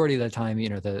the majority of the time, you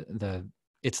know,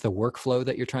 it's the workflow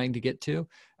that you're trying to get to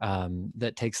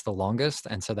that takes the longest.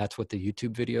 And so that's what the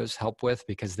YouTube videos help with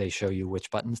because they show you which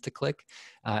buttons to click.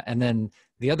 And then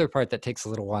the other part that takes a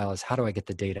little while is how do I get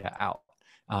the data out?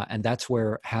 And that's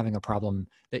where having a problem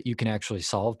that you can actually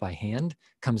solve by hand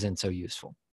comes in so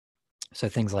useful. So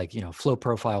things like, you know, flow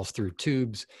profiles through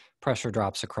tubes, pressure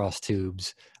drops across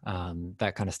tubes,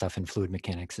 that kind of stuff in fluid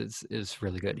mechanics is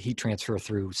really good. Heat transfer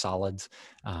through solids,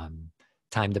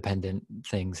 time-dependent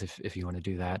things if you want to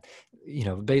do that. You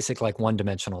know, basic like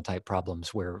one-dimensional type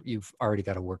problems where you've already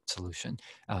got a worked solution.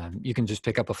 You can just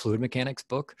pick up a fluid mechanics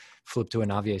book, flip to a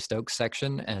Navier-Stokes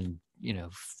section, and you know,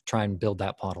 try and build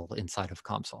that model inside of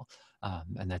COMSOL.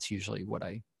 And that's usually what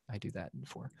I do that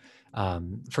for.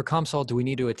 For COMSOL, do we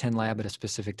need to attend lab at a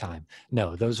specific time?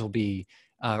 No, those will be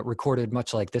recorded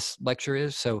much like this lecture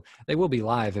is. So they will be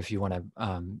live if you want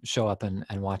to show up and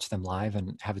watch them live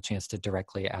and have a chance to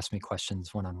directly ask me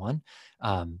questions one-on-one.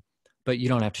 But you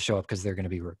don't have to show up because they're going to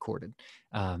be recorded.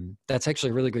 That's actually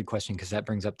a really good question because that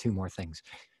brings up two more things.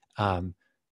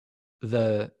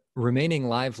 The remaining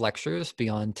live lectures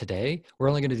beyond today, we're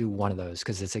only going to do one of those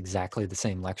because it's exactly the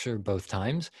same lecture both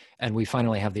times. And we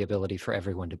finally have the ability for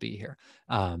everyone to be here.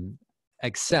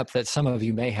 Except that some of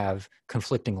you may have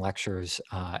conflicting lectures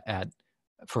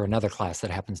for another class that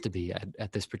happens to be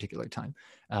at this particular time.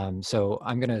 So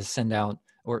I'm going to send out,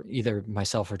 or either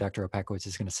myself or Dr. Opakowitz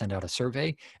is going to send out a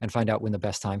survey and find out when the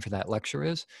best time for that lecture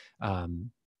is.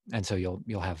 And so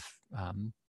you'll have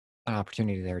an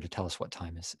opportunity there to tell us what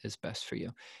time is best for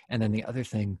you. And then the other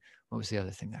thing, what was the other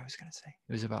thing that I was going to say?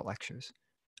 It was about lectures.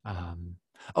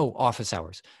 Office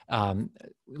hours.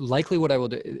 Likely what I will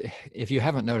do, if you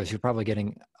haven't noticed, you're probably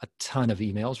getting a ton of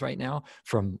emails right now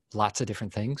from lots of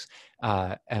different things.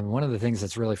 And one of the things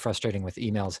that's really frustrating with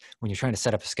emails when you're trying to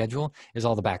set up a schedule is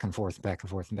all the back and forth, back and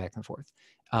forth, and back and forth.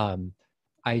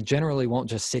 I generally won't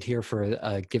just sit here for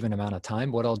a given amount of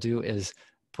time. What I'll do is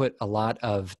put a lot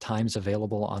of times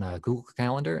available on a Google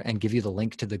Calendar and give you the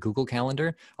link to the Google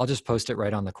Calendar. I'll just post it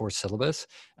right on the course syllabus.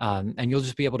 And you'll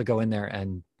just be able to go in there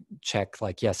and check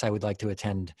like, yes, I would like to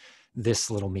attend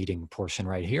this little meeting portion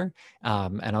right here.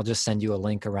 And I'll just send you a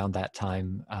link around that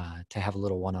time to have a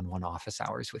little one-on-one office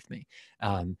hours with me.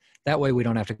 That way we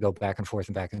don't have to go back and forth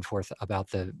about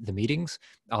the meetings.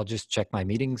 I'll just check my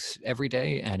meetings every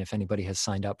day. And if anybody has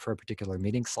signed up for a particular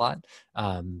meeting slot,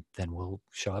 then we'll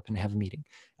show up and have a meeting.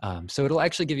 So it'll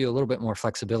actually give you a little bit more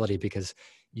flexibility because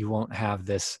you won't have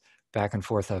this back and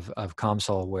forth of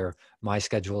ComSol where my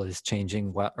schedule is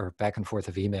changing, or back and forth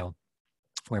of email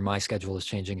where my schedule is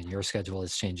changing and your schedule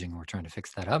is changing. We're trying to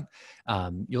fix that up.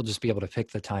 You'll just be able to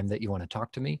pick the time that you want to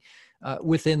talk to me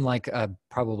within like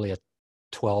probably a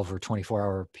 12 or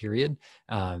 24-hour period.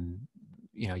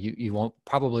 You know, you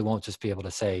probably won't just be able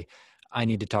to say, I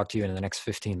need to talk to you in the next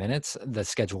 15 minutes. The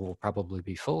schedule will probably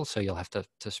be full, so you'll have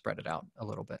to spread it out a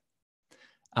little bit.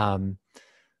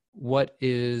 What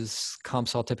is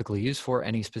ComSol typically used for?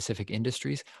 Any specific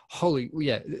industries?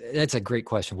 Yeah, that's a great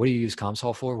question. What do you use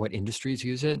ComSol for? What industries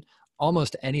use it?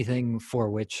 Almost anything for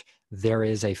which there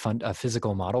is a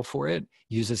physical model for it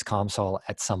uses ComSol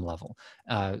at some level.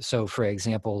 So for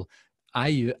example,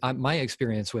 my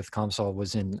experience with ComSol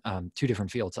was in two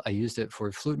different fields. I used it for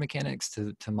fluid mechanics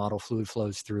to model fluid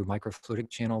flows through microfluidic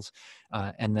channels.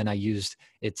 And then I used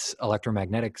its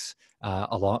electromagnetics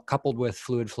coupled with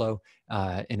fluid flow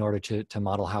in order to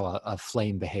model how a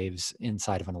flame behaves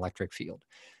inside of an electric field.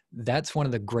 That's one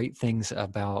of the great things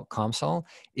about ComSol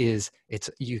is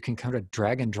you can kind of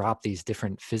drag and drop these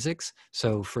different physics.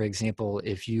 So for example,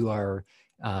 if you are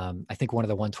I think one of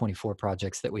the 124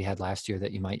 projects that we had last year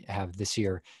that you might have this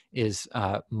year is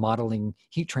modeling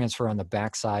heat transfer on the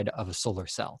backside of a solar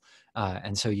cell.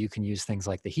 And so you can use things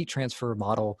like the heat transfer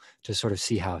model to sort of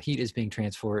see how heat is being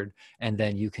transferred. And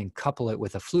then you can couple it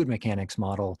with a fluid mechanics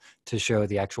model to show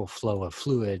the actual flow of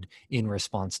fluid in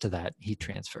response to that heat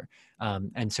transfer.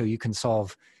 And so you can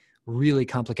solve really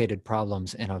complicated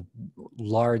problems in a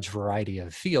large variety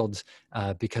of fields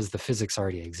because the physics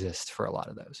already exists for a lot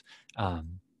of those.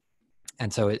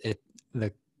 And so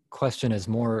the question is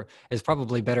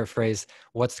probably better phrased,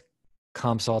 what's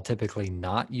ComSol typically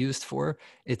not used for?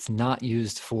 It's not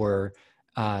used for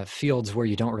fields where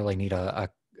you don't really need a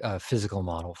physical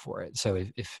model for it. So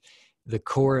if the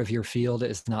core of your field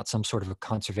is not some sort of a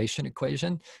conservation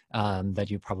equation, that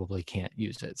you probably can't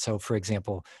use it. So for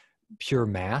example, pure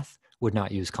math would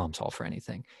not use ComSol for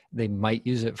anything. They might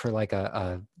use it for like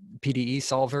a PDE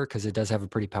solver because it does have a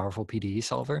pretty powerful PDE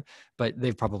solver, but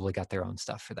they've probably got their own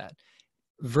stuff for that.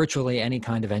 Virtually any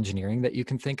kind of engineering that you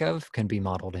can think of can be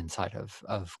modeled inside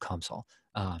of ComSol.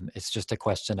 It's just a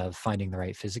question of finding the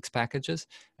right physics packages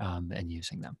and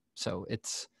using them. So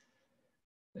it's,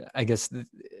 I guess,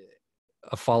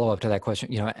 a follow-up to that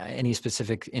question, any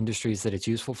specific industries that it's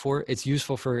useful for? It's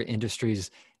useful for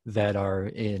industries that are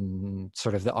in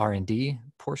sort of the R&D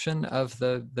portion of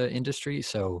the industry.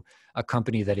 So a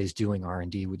company that is doing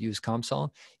R&D would use ComSol.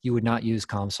 You would not use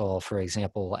ComSol, for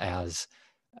example, as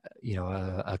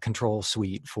a control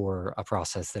suite for a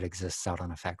process that exists out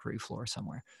on a factory floor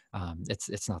somewhere.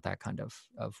 It's not that kind of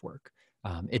work.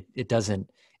 It doesn't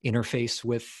interface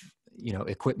with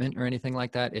equipment or anything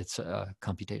like that. It's a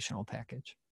computational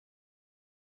package.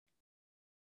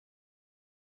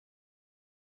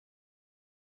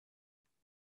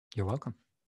 You're welcome.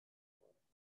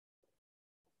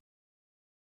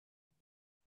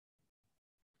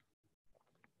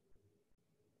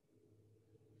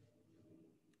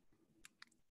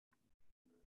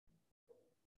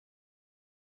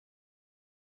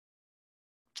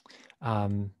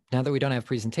 Now that we don't have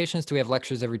presentations, do we have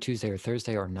lectures every Tuesday or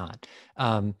Thursday or not?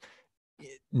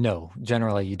 No,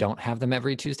 generally you don't have them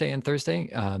every Tuesday and Thursday.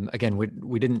 Again,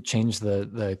 we didn't change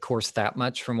the course that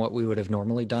much from what we would have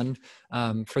normally done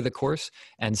for the course.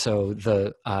 And so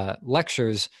the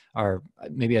lectures are,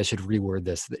 maybe I should reword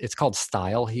this. It's called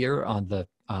style here on the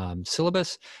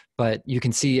syllabus, but you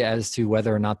can see as to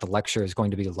whether or not the lecture is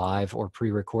going to be live or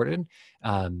pre-recorded.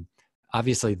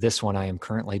 Obviously this one I am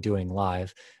currently doing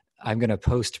live. I'm going to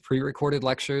post pre-recorded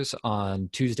lectures on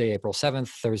Tuesday, April 7th,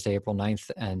 Thursday, April 9th,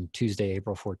 and Tuesday,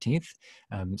 April 14th.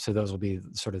 So those will be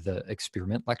sort of the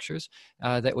experiment lectures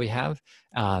that we have.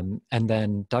 And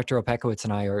then Dr. Opakowitz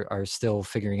and I are still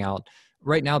figuring out,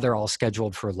 right now they're all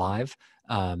scheduled for live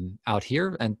out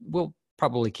here, and we'll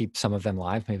probably keep some of them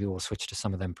live. Maybe we'll switch to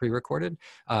some of them pre-recorded.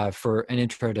 For an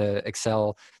intro to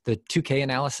Excel, the 2K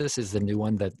analysis is the new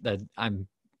one that I'm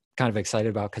kind of excited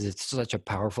about because it's such a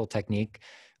powerful technique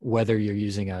whether you're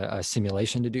using a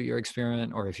simulation to do your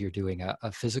experiment or if you're doing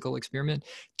a physical experiment,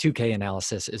 2K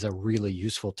analysis is a really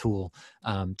useful tool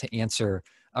to answer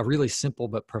a really simple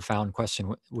but profound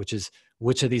question, which is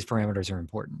which of these parameters are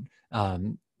important.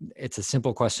 It's a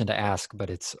simple question to ask, but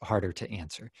it's harder to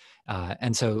answer.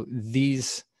 And so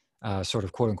these sort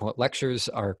of quote unquote lectures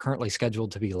are currently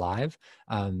scheduled to be live.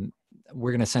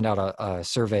 We're going to send out a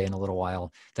survey in a little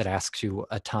while that asks you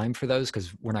a time for those,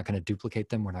 because we're not going to duplicate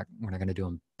them. We're not going to do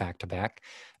them back to back.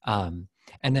 And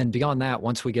then beyond that,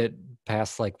 once we get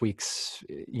past like weeks,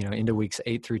 into weeks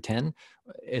 8 through 10,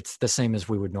 it's the same as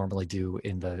we would normally do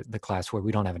in the class where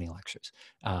we don't have any lectures.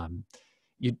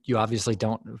 You obviously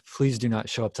please do not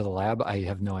show up to the lab. I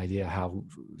have no idea how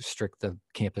strict the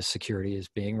campus security is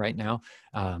being right now,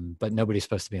 but nobody's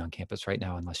supposed to be on campus right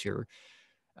now unless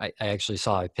I actually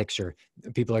saw a picture.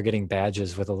 People are getting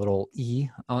badges with a little E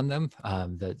on them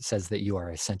that says that you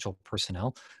are essential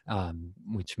personnel,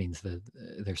 which means that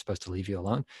they're supposed to leave you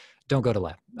alone. Don't go to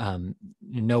lab.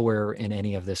 Nowhere in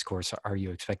any of this course are you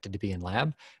expected to be in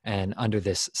lab. And under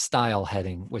this style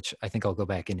heading, which I think I'll go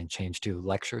back in and change to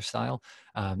lecture style,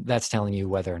 that's telling you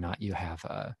whether or not you have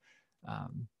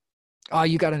oh,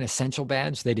 you got an essential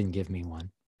badge? They didn't give me one.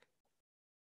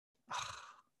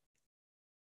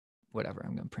 Whatever,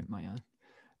 I'm going to print my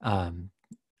own.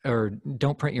 Or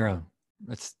don't print your own.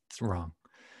 That's wrong.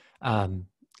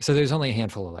 So there's only a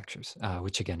handful of lectures,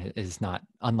 which again is not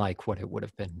unlike what it would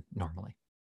have been normally.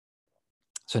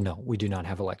 So no, we do not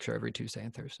have a lecture every Tuesday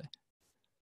and Thursday.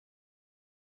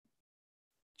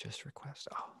 Just request.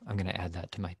 Oh, I'm going to add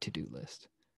that to my to-do list.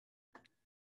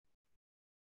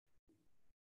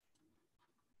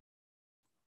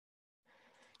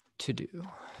 To do,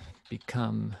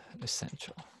 become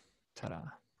essential. Ta-da.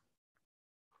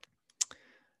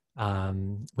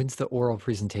 When's the oral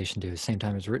presentation due? Same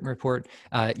time as written report?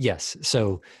 Yes.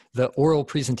 So the oral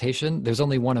presentation, there's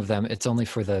only one of them. It's only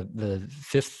for the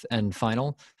fifth and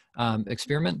final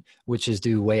experiment, which is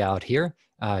due way out here.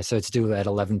 So it's due at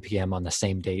 11 p.m. on the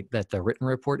same date that the written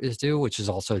report is due, which is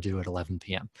also due at 11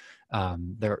 p.m.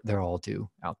 They're all due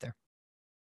out there.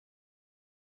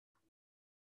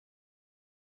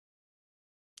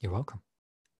 You're welcome.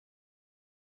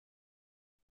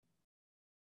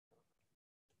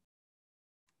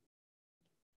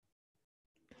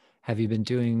 Have you been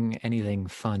doing anything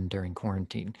fun during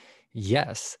quarantine?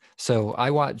 Yes. So I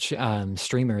watch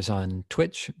streamers on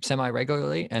Twitch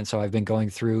semi-regularly. And so I've been going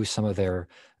through some of their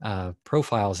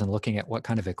profiles and looking at what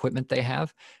kind of equipment they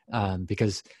have,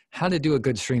 because how to do a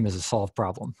good stream is a solved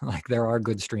problem. Like there are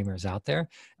good streamers out there.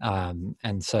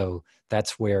 And so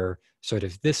that's where sort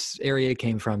of this area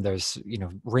came from. There's,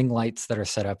 ring lights that are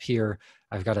set up here.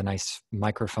 I've got a nice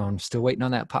microphone, still waiting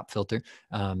on that pop filter.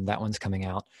 That one's coming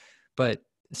out. But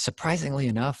surprisingly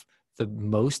enough, the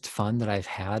most fun that I've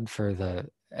had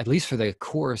at least for the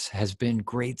course, has been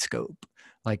Gradescope.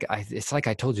 It's like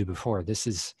I told you before,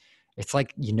 it's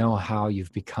like, how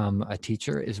you've become a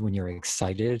teacher is when you're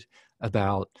excited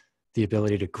about the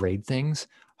ability to grade things.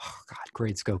 Oh God,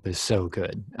 Gradescope is so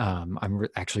good. I'm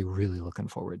actually really looking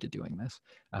forward to doing this.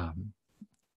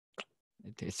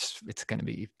 It's going to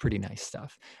be pretty nice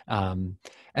stuff. And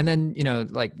then,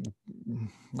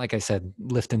 like I said,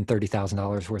 lifting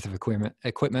 $30,000 worth of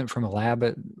equipment from a lab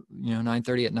at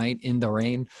 9:30 at night in the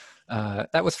rain.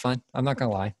 That was fun. I'm not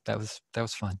going to lie. That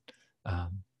was fun.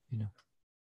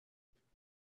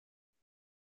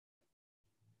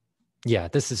 Yeah,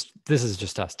 this is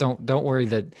just us. Don't worry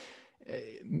that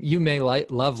you may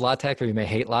love LaTeX or you may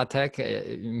hate LaTeX.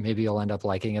 Maybe you'll end up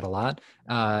liking it a lot.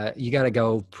 You got to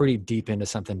go pretty deep into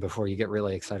something before you get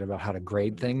really excited about how to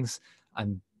grade things.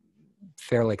 I'm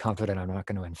fairly confident I'm not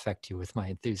going to infect you with my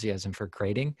enthusiasm for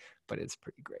grading, but it's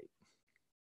pretty great.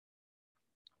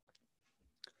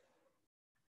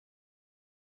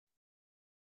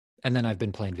 And then I've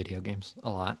been playing video games a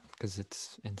lot because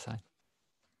it's inside.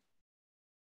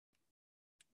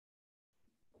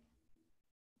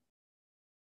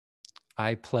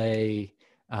 I play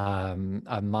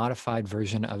a modified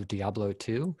version of Diablo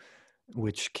 2,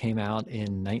 which came out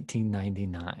in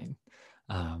 1999.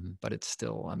 But it's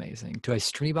still amazing. Do I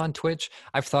stream on Twitch?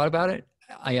 I've thought about it.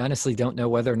 I honestly don't know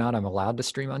whether or not I'm allowed to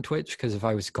stream on Twitch, because if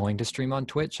I was going to stream on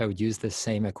Twitch, I would use this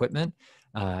same equipment.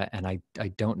 And I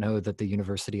don't know that the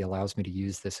university allows me to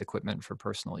use this equipment for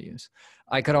personal use.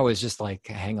 I could always just like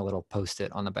hang a little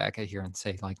post-it on the back of here and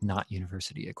say like not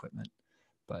university equipment,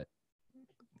 but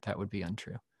that would be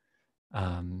untrue.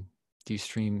 Do you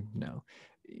stream? No.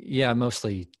 Yeah,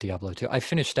 mostly Diablo 2. I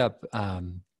finished up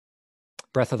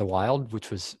Breath of the Wild,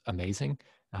 which was amazing,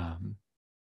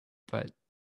 but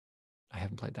I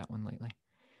haven't played that one lately.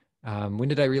 When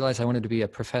did I realize I wanted to be a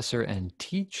professor and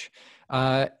teach?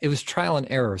 It was trial and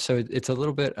error. So it's a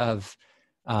little bit of,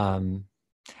 um,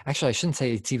 actually, I shouldn't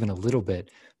say it's even a little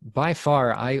bit. By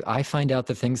far, I find out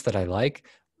the things that I like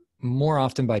more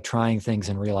often by trying things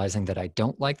and realizing that I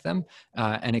don't like them,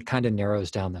 and it kind of narrows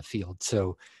down the field.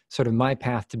 So sort of my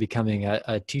path to becoming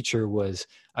a teacher was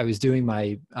I was doing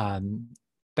my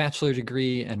bachelor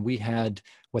degree, and we had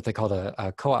what they called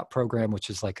a co-op program, which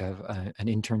is like an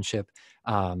internship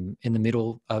in the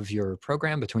middle of your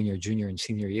program between your junior and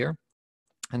senior year.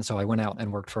 And so I went out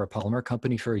and worked for a polymer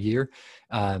company for a year.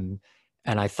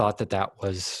 And I thought that that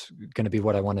was going to be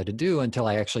what I wanted to do until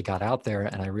I actually got out there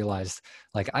and I realized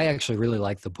like, I actually really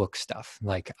like the book stuff.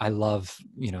 Like I love,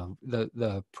 you know,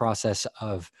 the process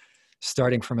of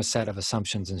starting from a set of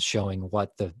assumptions and showing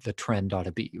what the trend ought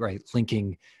to be, right?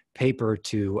 Linking paper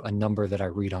to a number that I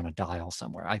read on a dial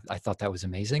somewhere. I thought that was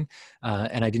amazing.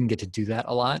 And I didn't get to do that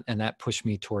a lot. And that pushed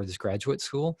me towards graduate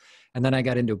school. And then I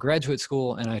got into graduate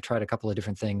school and I tried a couple of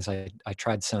different things. I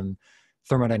tried some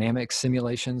thermodynamics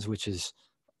simulations, which is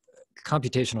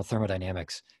computational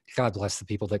thermodynamics. God bless the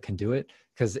people that can do it,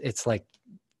 because it's like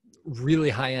really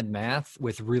high-end math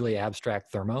with really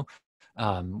abstract thermo,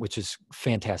 which is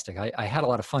fantastic. I had a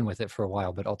lot of fun with it for a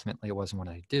while, but ultimately it wasn't what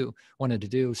I wanted to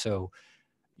do. So,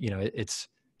 you know, it's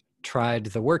tried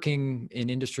the working in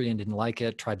industry and didn't like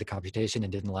it, tried the computation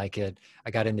and didn't like it.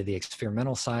 I got into the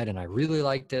experimental side and I really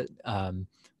liked it.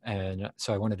 And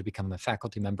so I wanted to become a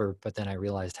faculty member, but then I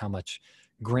realized how much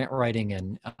grant writing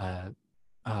and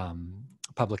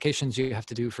publications you have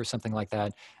to do for something like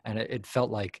that. And it felt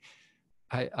like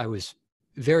I was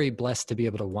very blessed to be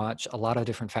able to watch a lot of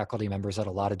different faculty members at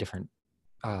a lot of different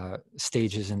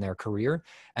stages in their career.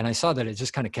 And I saw that it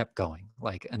just kind of kept going.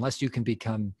 Like, unless you can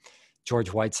become George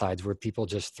Whitesides, where people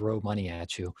just throw money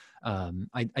at you,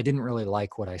 I didn't really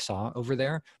like what I saw over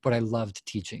there, but I loved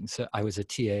teaching. So I was a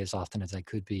TA as often as I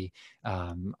could be.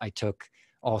 I took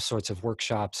all sorts of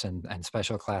workshops and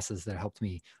special classes that helped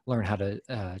me learn how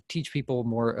to teach people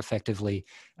more effectively.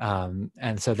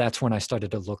 And so that's when I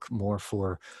started to look more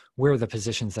for where are the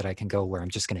positions that I can go where I'm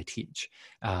just going to teach.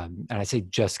 And I say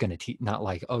just going to teach, not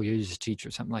like, oh, you just teach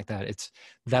or something like that.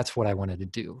 That's what I wanted to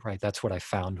do, right? That's what I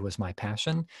found was my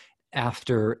passion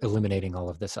after eliminating all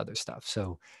of this other stuff.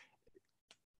 So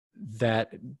that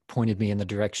pointed me in the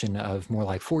direction of more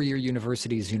like four-year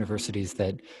universities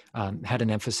that had an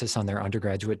emphasis on their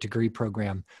undergraduate degree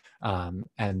program.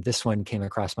 And this one came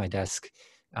across my desk,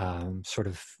 sort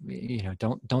of, you know,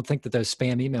 don't think that those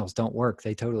spam emails don't work.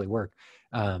 They totally work.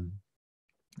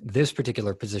 This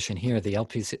particular position here, the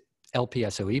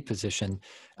LPSOE position,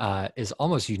 is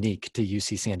almost unique to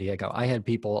UC San Diego. I had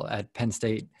people at Penn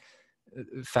State,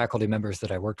 faculty members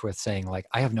that I worked with, saying like,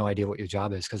 I have no idea what your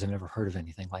job is because I've never heard of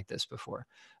anything like this before.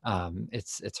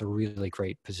 It's a really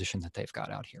great position that they've got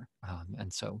out here.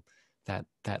 And so that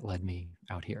led me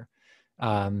out here.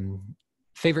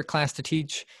 Favorite class to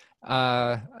teach?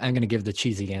 I'm going to give the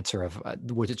cheesy answer of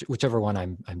whichever one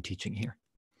I'm teaching here.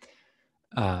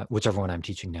 Whichever one I'm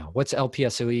teaching now. What's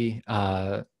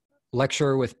LPSOE?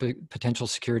 Lecturer with potential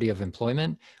security of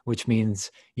employment, which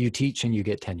means you teach and you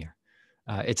get tenure.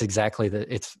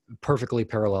 It's perfectly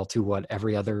parallel to what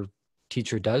every other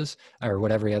teacher does or what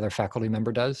every other faculty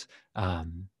member does.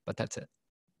 But that's it.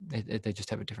 They just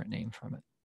have a different name from it.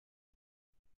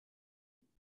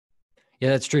 Yeah,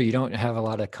 that's true. You don't have a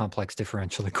lot of complex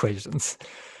differential equations.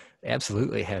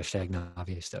 Absolutely. Hashtag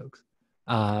Navier Stokes.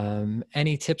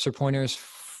 Any tips or pointers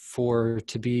for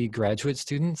to-be graduate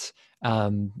students?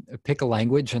 Pick a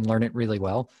language and learn it really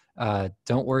well.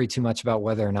 Don't worry too much about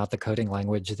whether or not the coding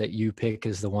language that you pick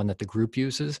is the one that the group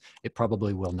uses. It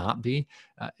probably will not be.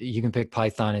 You can pick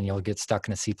Python and you'll get stuck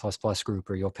in a C++ group,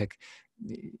 or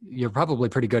you're probably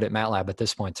pretty good at MATLAB at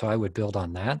this point, so I would build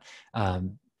on that.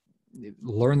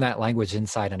 Learn that language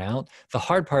inside and out. The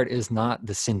hard part is not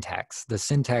the syntax. The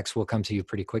syntax will come to you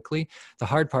pretty quickly. The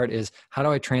hard part is, how do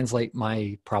I translate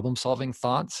my problem-solving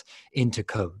thoughts into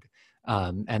code?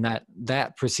 And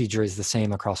that procedure is the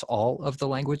same across all of the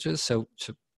languages. So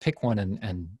pick one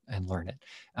and learn it.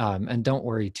 And don't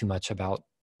worry too much about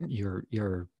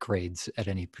your grades at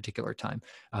any particular time.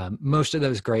 Most of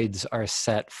those grades are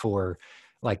set for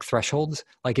like thresholds.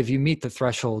 Like if you meet the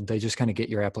threshold, they just kind of get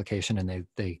your application and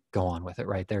they go on with it,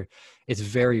 right? It's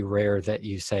very rare that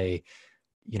you say,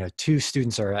 you know, two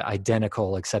students are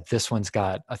identical, except this one's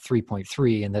got a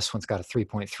 3.3 and this one's got a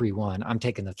 3.31. I'm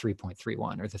taking the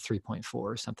 3.31 or the 3.4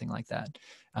 or something like that.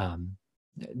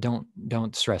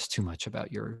 Don't stress too much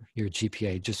about your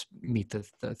GPA. Just meet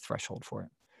the threshold for it.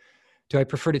 Do I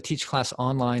prefer to teach class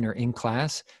online or in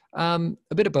class? A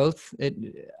bit of both.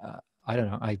 I don't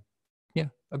know. Yeah,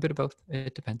 a bit of both.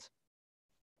 It depends.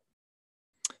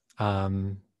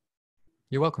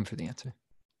 You're welcome for the answer.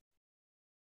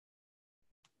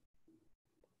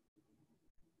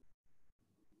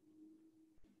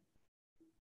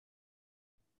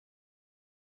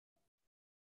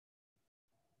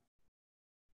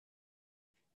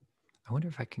 I wonder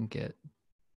if I can get,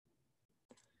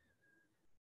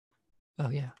 oh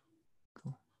yeah,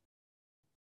 cool.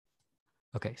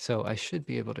 Okay, so I should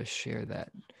be able to share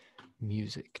that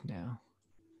music now.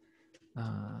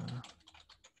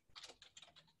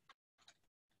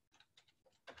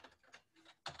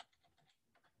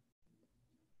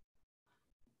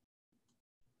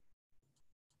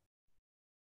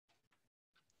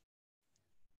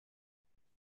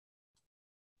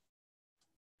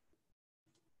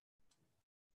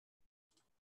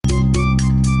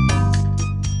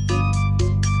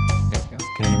 There we go.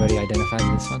 Can anybody identify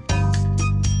this one?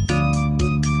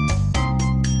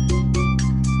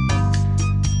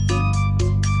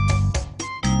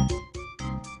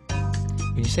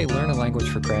 When you say learn a language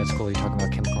for grad school, you're talking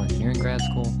about chemical engineering grad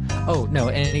school? Oh, no,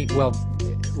 well,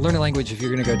 learn a language if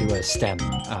you're going to go do a STEM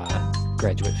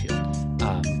graduate field,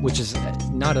 which is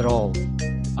not at all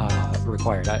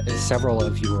required. Several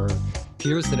of your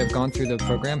peers that have gone through the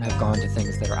program have gone to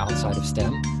things that are outside of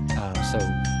STEM. So,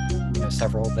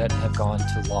 several that have gone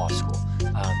to law school.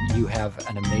 You have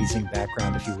an amazing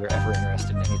background if you were ever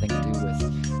interested in anything to do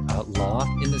with law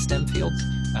in the STEM fields.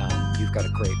 You've got a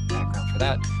great background for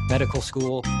that. Medical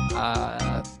school,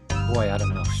 boy, I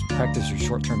don't know, practice your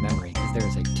short-term memory, because there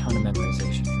is a ton of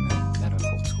memorization from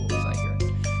medical school as I hear it.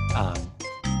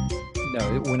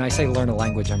 No, when I say learn a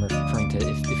language, I'm referring to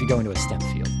if you go into a STEM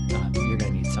field, you're going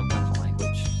to need some kind of a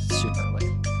language sooner or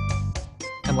later.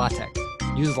 And LaTeX.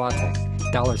 Use LaTeX.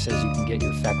 Dollar says you can get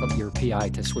your PI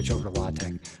to switch over to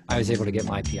LaTeX. I was able to get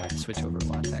my PI to switch over to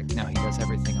LaTeX. Now he does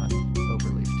everything on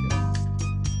Overleaf too.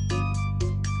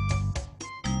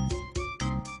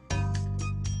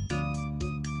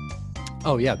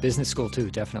 Oh yeah, business school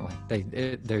too, definitely.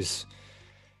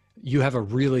 You have a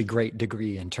really great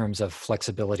degree in terms of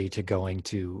flexibility to going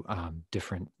to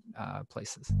different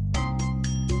places.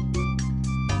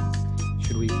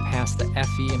 Should we pass the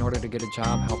FE in order to get a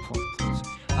job? Helpful, please.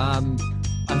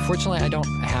 Unfortunately, I don't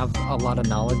have a lot of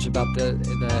knowledge about the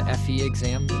FE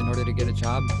exam in order to get a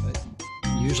job.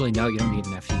 Usually, no, you don't need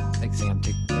an FE exam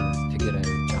to get a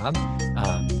job.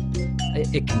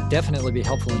 It can definitely be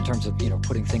helpful in terms of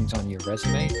putting things on your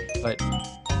resume, but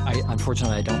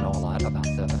unfortunately I don't know a lot about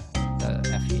the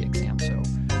FE exam, so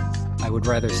I would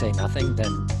rather say nothing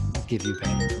than give you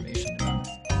bad information about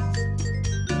it.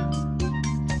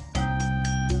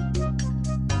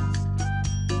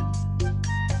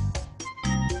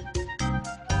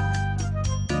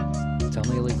 It's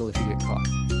only illegal if you get caught.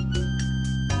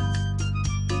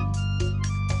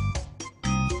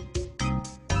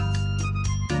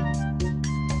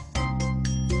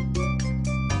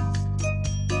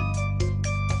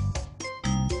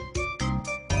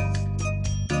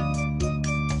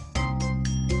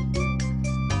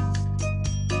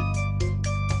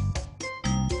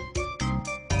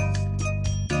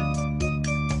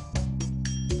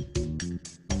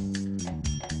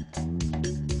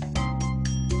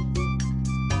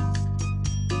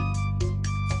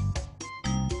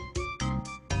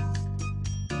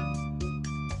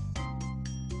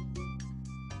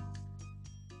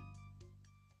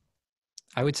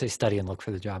 I would say study and look for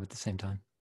the job at the same time.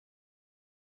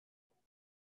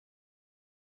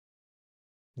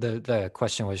 The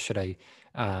question was, should I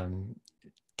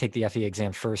take the FE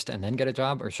exam first and then get a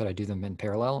job, or should I do them in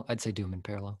parallel? I'd say do them in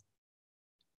parallel.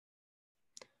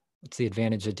 What's the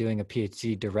advantage of doing a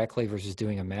PhD directly versus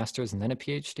doing a master's and then a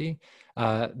PhD?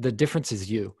 The difference is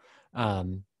you.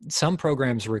 Some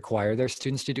programs require their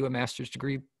students to do a master's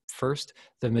degree first.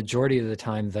 The majority of the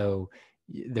time, though,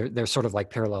 they're sort of like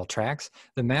parallel tracks.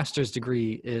 The master's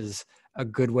degree is a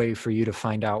good way for you to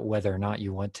find out whether or not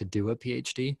you want to do a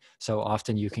PhD. So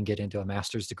often you can get into a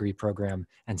master's degree program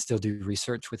and still do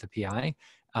research with a PI.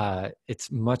 It's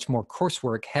much more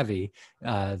coursework heavy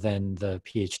than the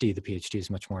PhD. The PhD is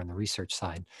much more on the research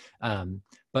side.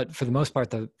 But for the most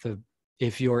part,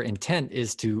 if your intent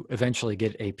is to eventually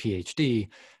get a PhD,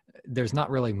 there's not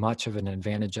really much of an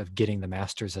advantage of getting the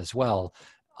master's as well,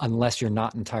 unless you're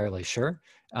not entirely sure.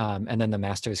 And then the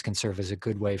master's can serve as a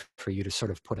good way for you to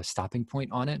sort of put a stopping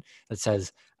point on it that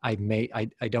says, I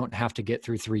don't have to get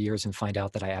through 3 years and find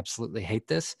out that I absolutely hate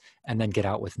this and then get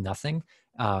out with nothing.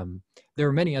 There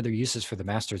are many other uses for the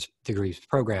master's degrees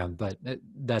program, but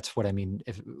that's what I mean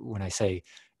when I say,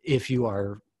 if you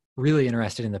are really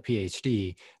interested in the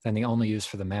PhD, then the only use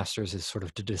for the master's is sort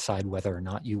of to decide whether or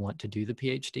not you want to do the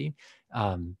PhD.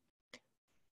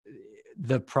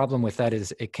 The problem with that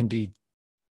is it can be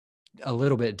a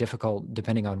little bit difficult,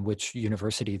 depending on which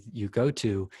university you go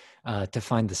to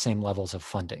find the same levels of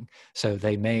funding. So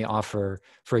they may offer,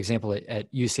 for example,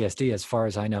 at UCSD, as far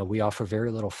as I know, we offer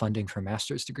very little funding for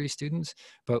master's degree students,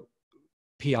 but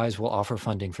PIs will offer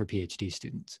funding for PhD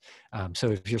students. So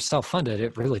if you're self-funded,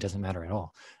 it really doesn't matter at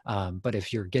all. But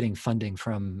if you're getting funding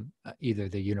from either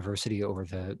the university or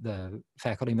the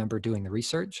faculty member doing the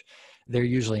research, they're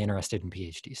usually interested in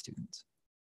PhD students.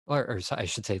 Or I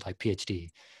should say like PhD,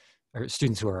 or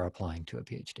students who are applying to a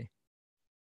PhD.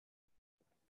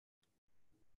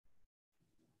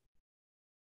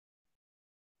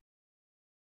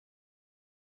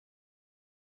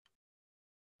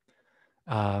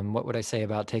 What would I say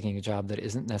about taking a job that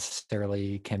isn't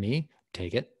necessarily chemie?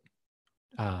 Take it,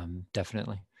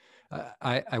 definitely.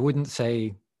 I wouldn't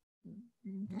say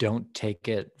don't take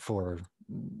it for,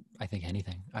 I think,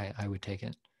 anything. I would take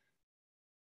it.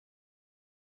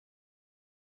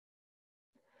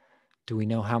 Do we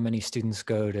know how many students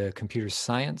go to computer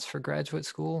science for graduate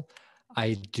school?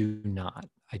 I do not.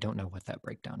 I don't know what that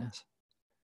breakdown is.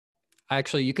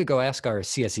 Actually, you could go ask our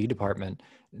CSE department.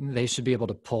 They should be able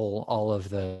to pull all of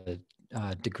the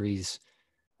degrees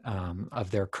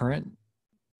of their current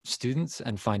students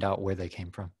and find out where they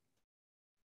came from.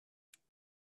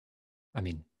 I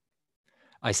mean,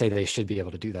 I say they should be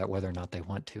able to do that. Whether or not they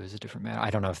want to is a different matter. I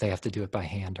don't know if they have to do it by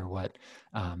hand or what.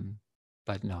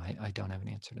 But no, I don't have an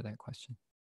answer to that question.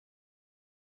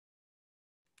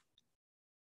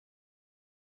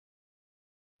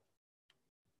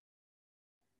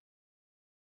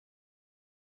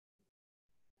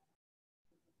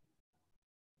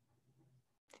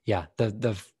 Yeah,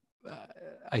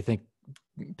 I think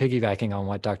piggybacking on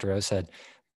what Dr. O said,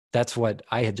 that's what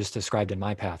I had just described in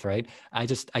my path, right? I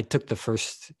took the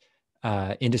first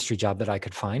industry job that I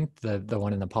could find, the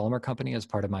one in the polymer company, as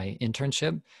part of my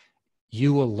internship.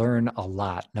 You will learn a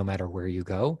lot no matter where you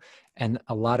go. And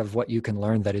a lot of what you can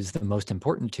learn that is the most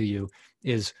important to you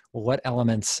is, what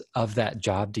elements of that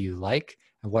job do you like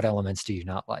and what elements do you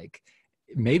not like?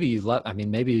 Maybe you love, I mean,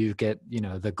 maybe you get,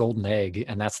 the golden egg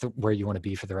and that's where you want to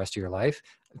be for the rest of your life.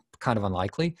 Kind of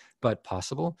unlikely, but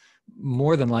possible.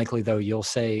 More than likely though, you'll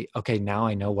say, okay, now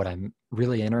I know what I'm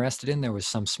really interested in. There was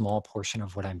some small portion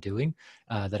of what I'm doing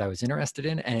that I was interested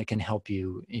in, and it can help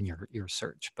you in your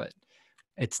search, but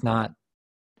it's not,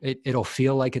 it'll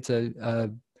feel like it's a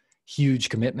huge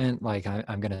commitment. Like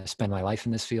I'm going to spend my life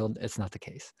in this field. It's not the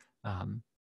case.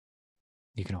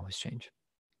 You can always change.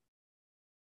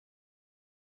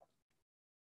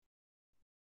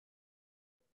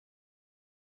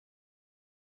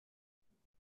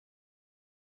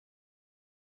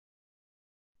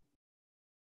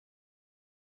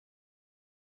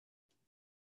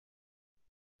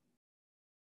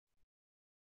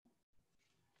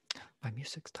 My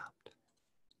music stopped.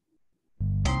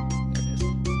 There it is.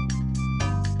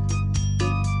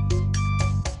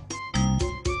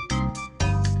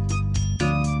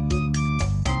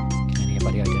 Can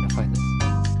anybody identify this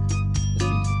music?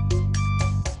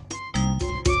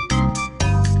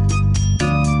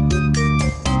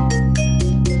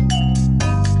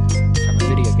 From a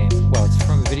video game. Well, it's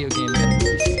from a video game and a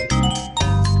movie series.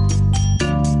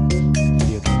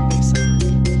 Video game based on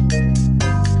movie.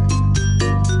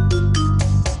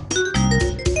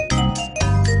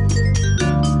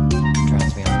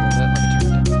 Drives me out a little bit. Let me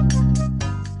turn it down.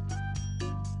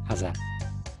 How's that?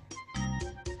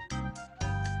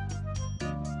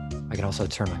 I can also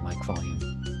turn my mic volume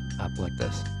up like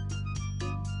this.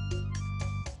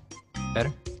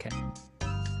 Better? Okay.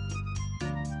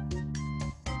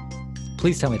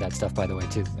 Please tell me that stuff, by the way,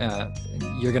 too.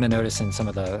 You're going to notice in some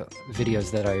of the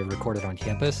videos that I recorded on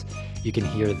campus, you can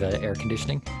hear the air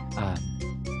conditioning.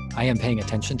 I am paying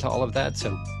attention to all of that,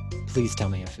 so please tell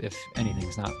me if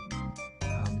anything's not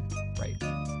right.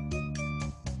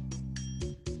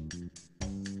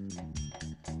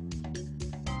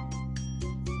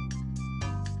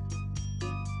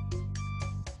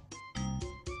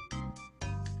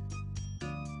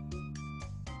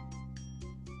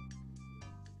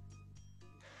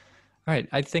 All right,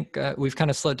 I think we've kind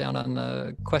of slowed down on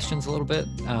the questions a little bit.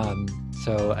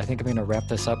 So I think I'm going to wrap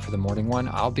this up for the morning one.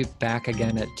 I'll be back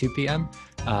again at 2 p.m.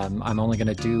 I'm only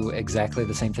going to do exactly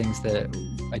the same things that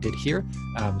I did here.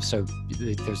 So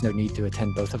there's no need to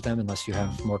attend both of them unless you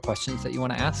have more questions that you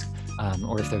want to ask,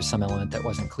 or if there's some element that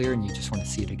wasn't clear and you just want to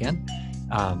see it again.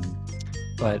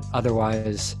 But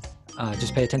otherwise,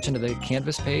 just pay attention to the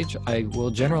Canvas page. I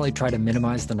will generally try to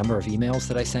minimize the number of emails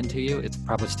that I send to you. It's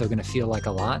probably still going to feel like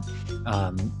a lot,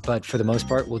 but for the most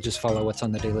part, we'll just follow what's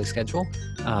on the daily schedule,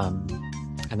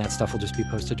 and that stuff will just be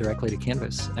posted directly to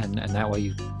Canvas, and that way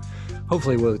you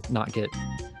hopefully will not get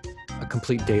a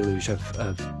complete deluge of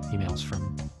emails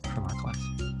from our class.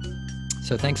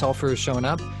 So thanks all for showing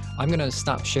up. I'm going to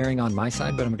stop sharing on my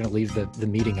side, but I'm going to leave the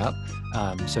meeting up,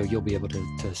 so you'll be able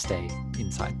to stay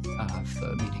inside of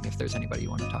the meeting if there's anybody you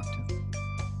want to talk to.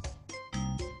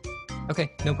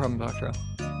 Okay, no problem, Dr.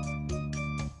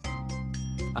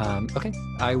 O. Okay,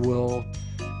 I will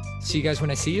see you guys when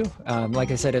I see you.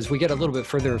 Like I said, as we get a little bit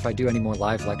further, if I do any more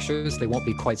live lectures, they won't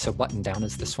be quite so buttoned down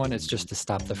as this one. It's just to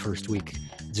stop the first week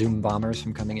Zoom bombers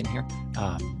from coming in here.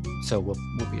 So we'll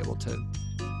be able to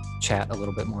chat a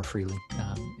little bit more freely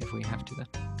if we have to then.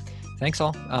 Thanks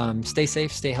all. Stay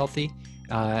safe, stay healthy,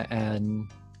 and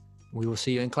we will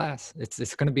see you in class.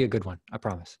 It's going to be a good one, I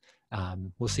promise.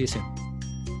 We'll see you soon.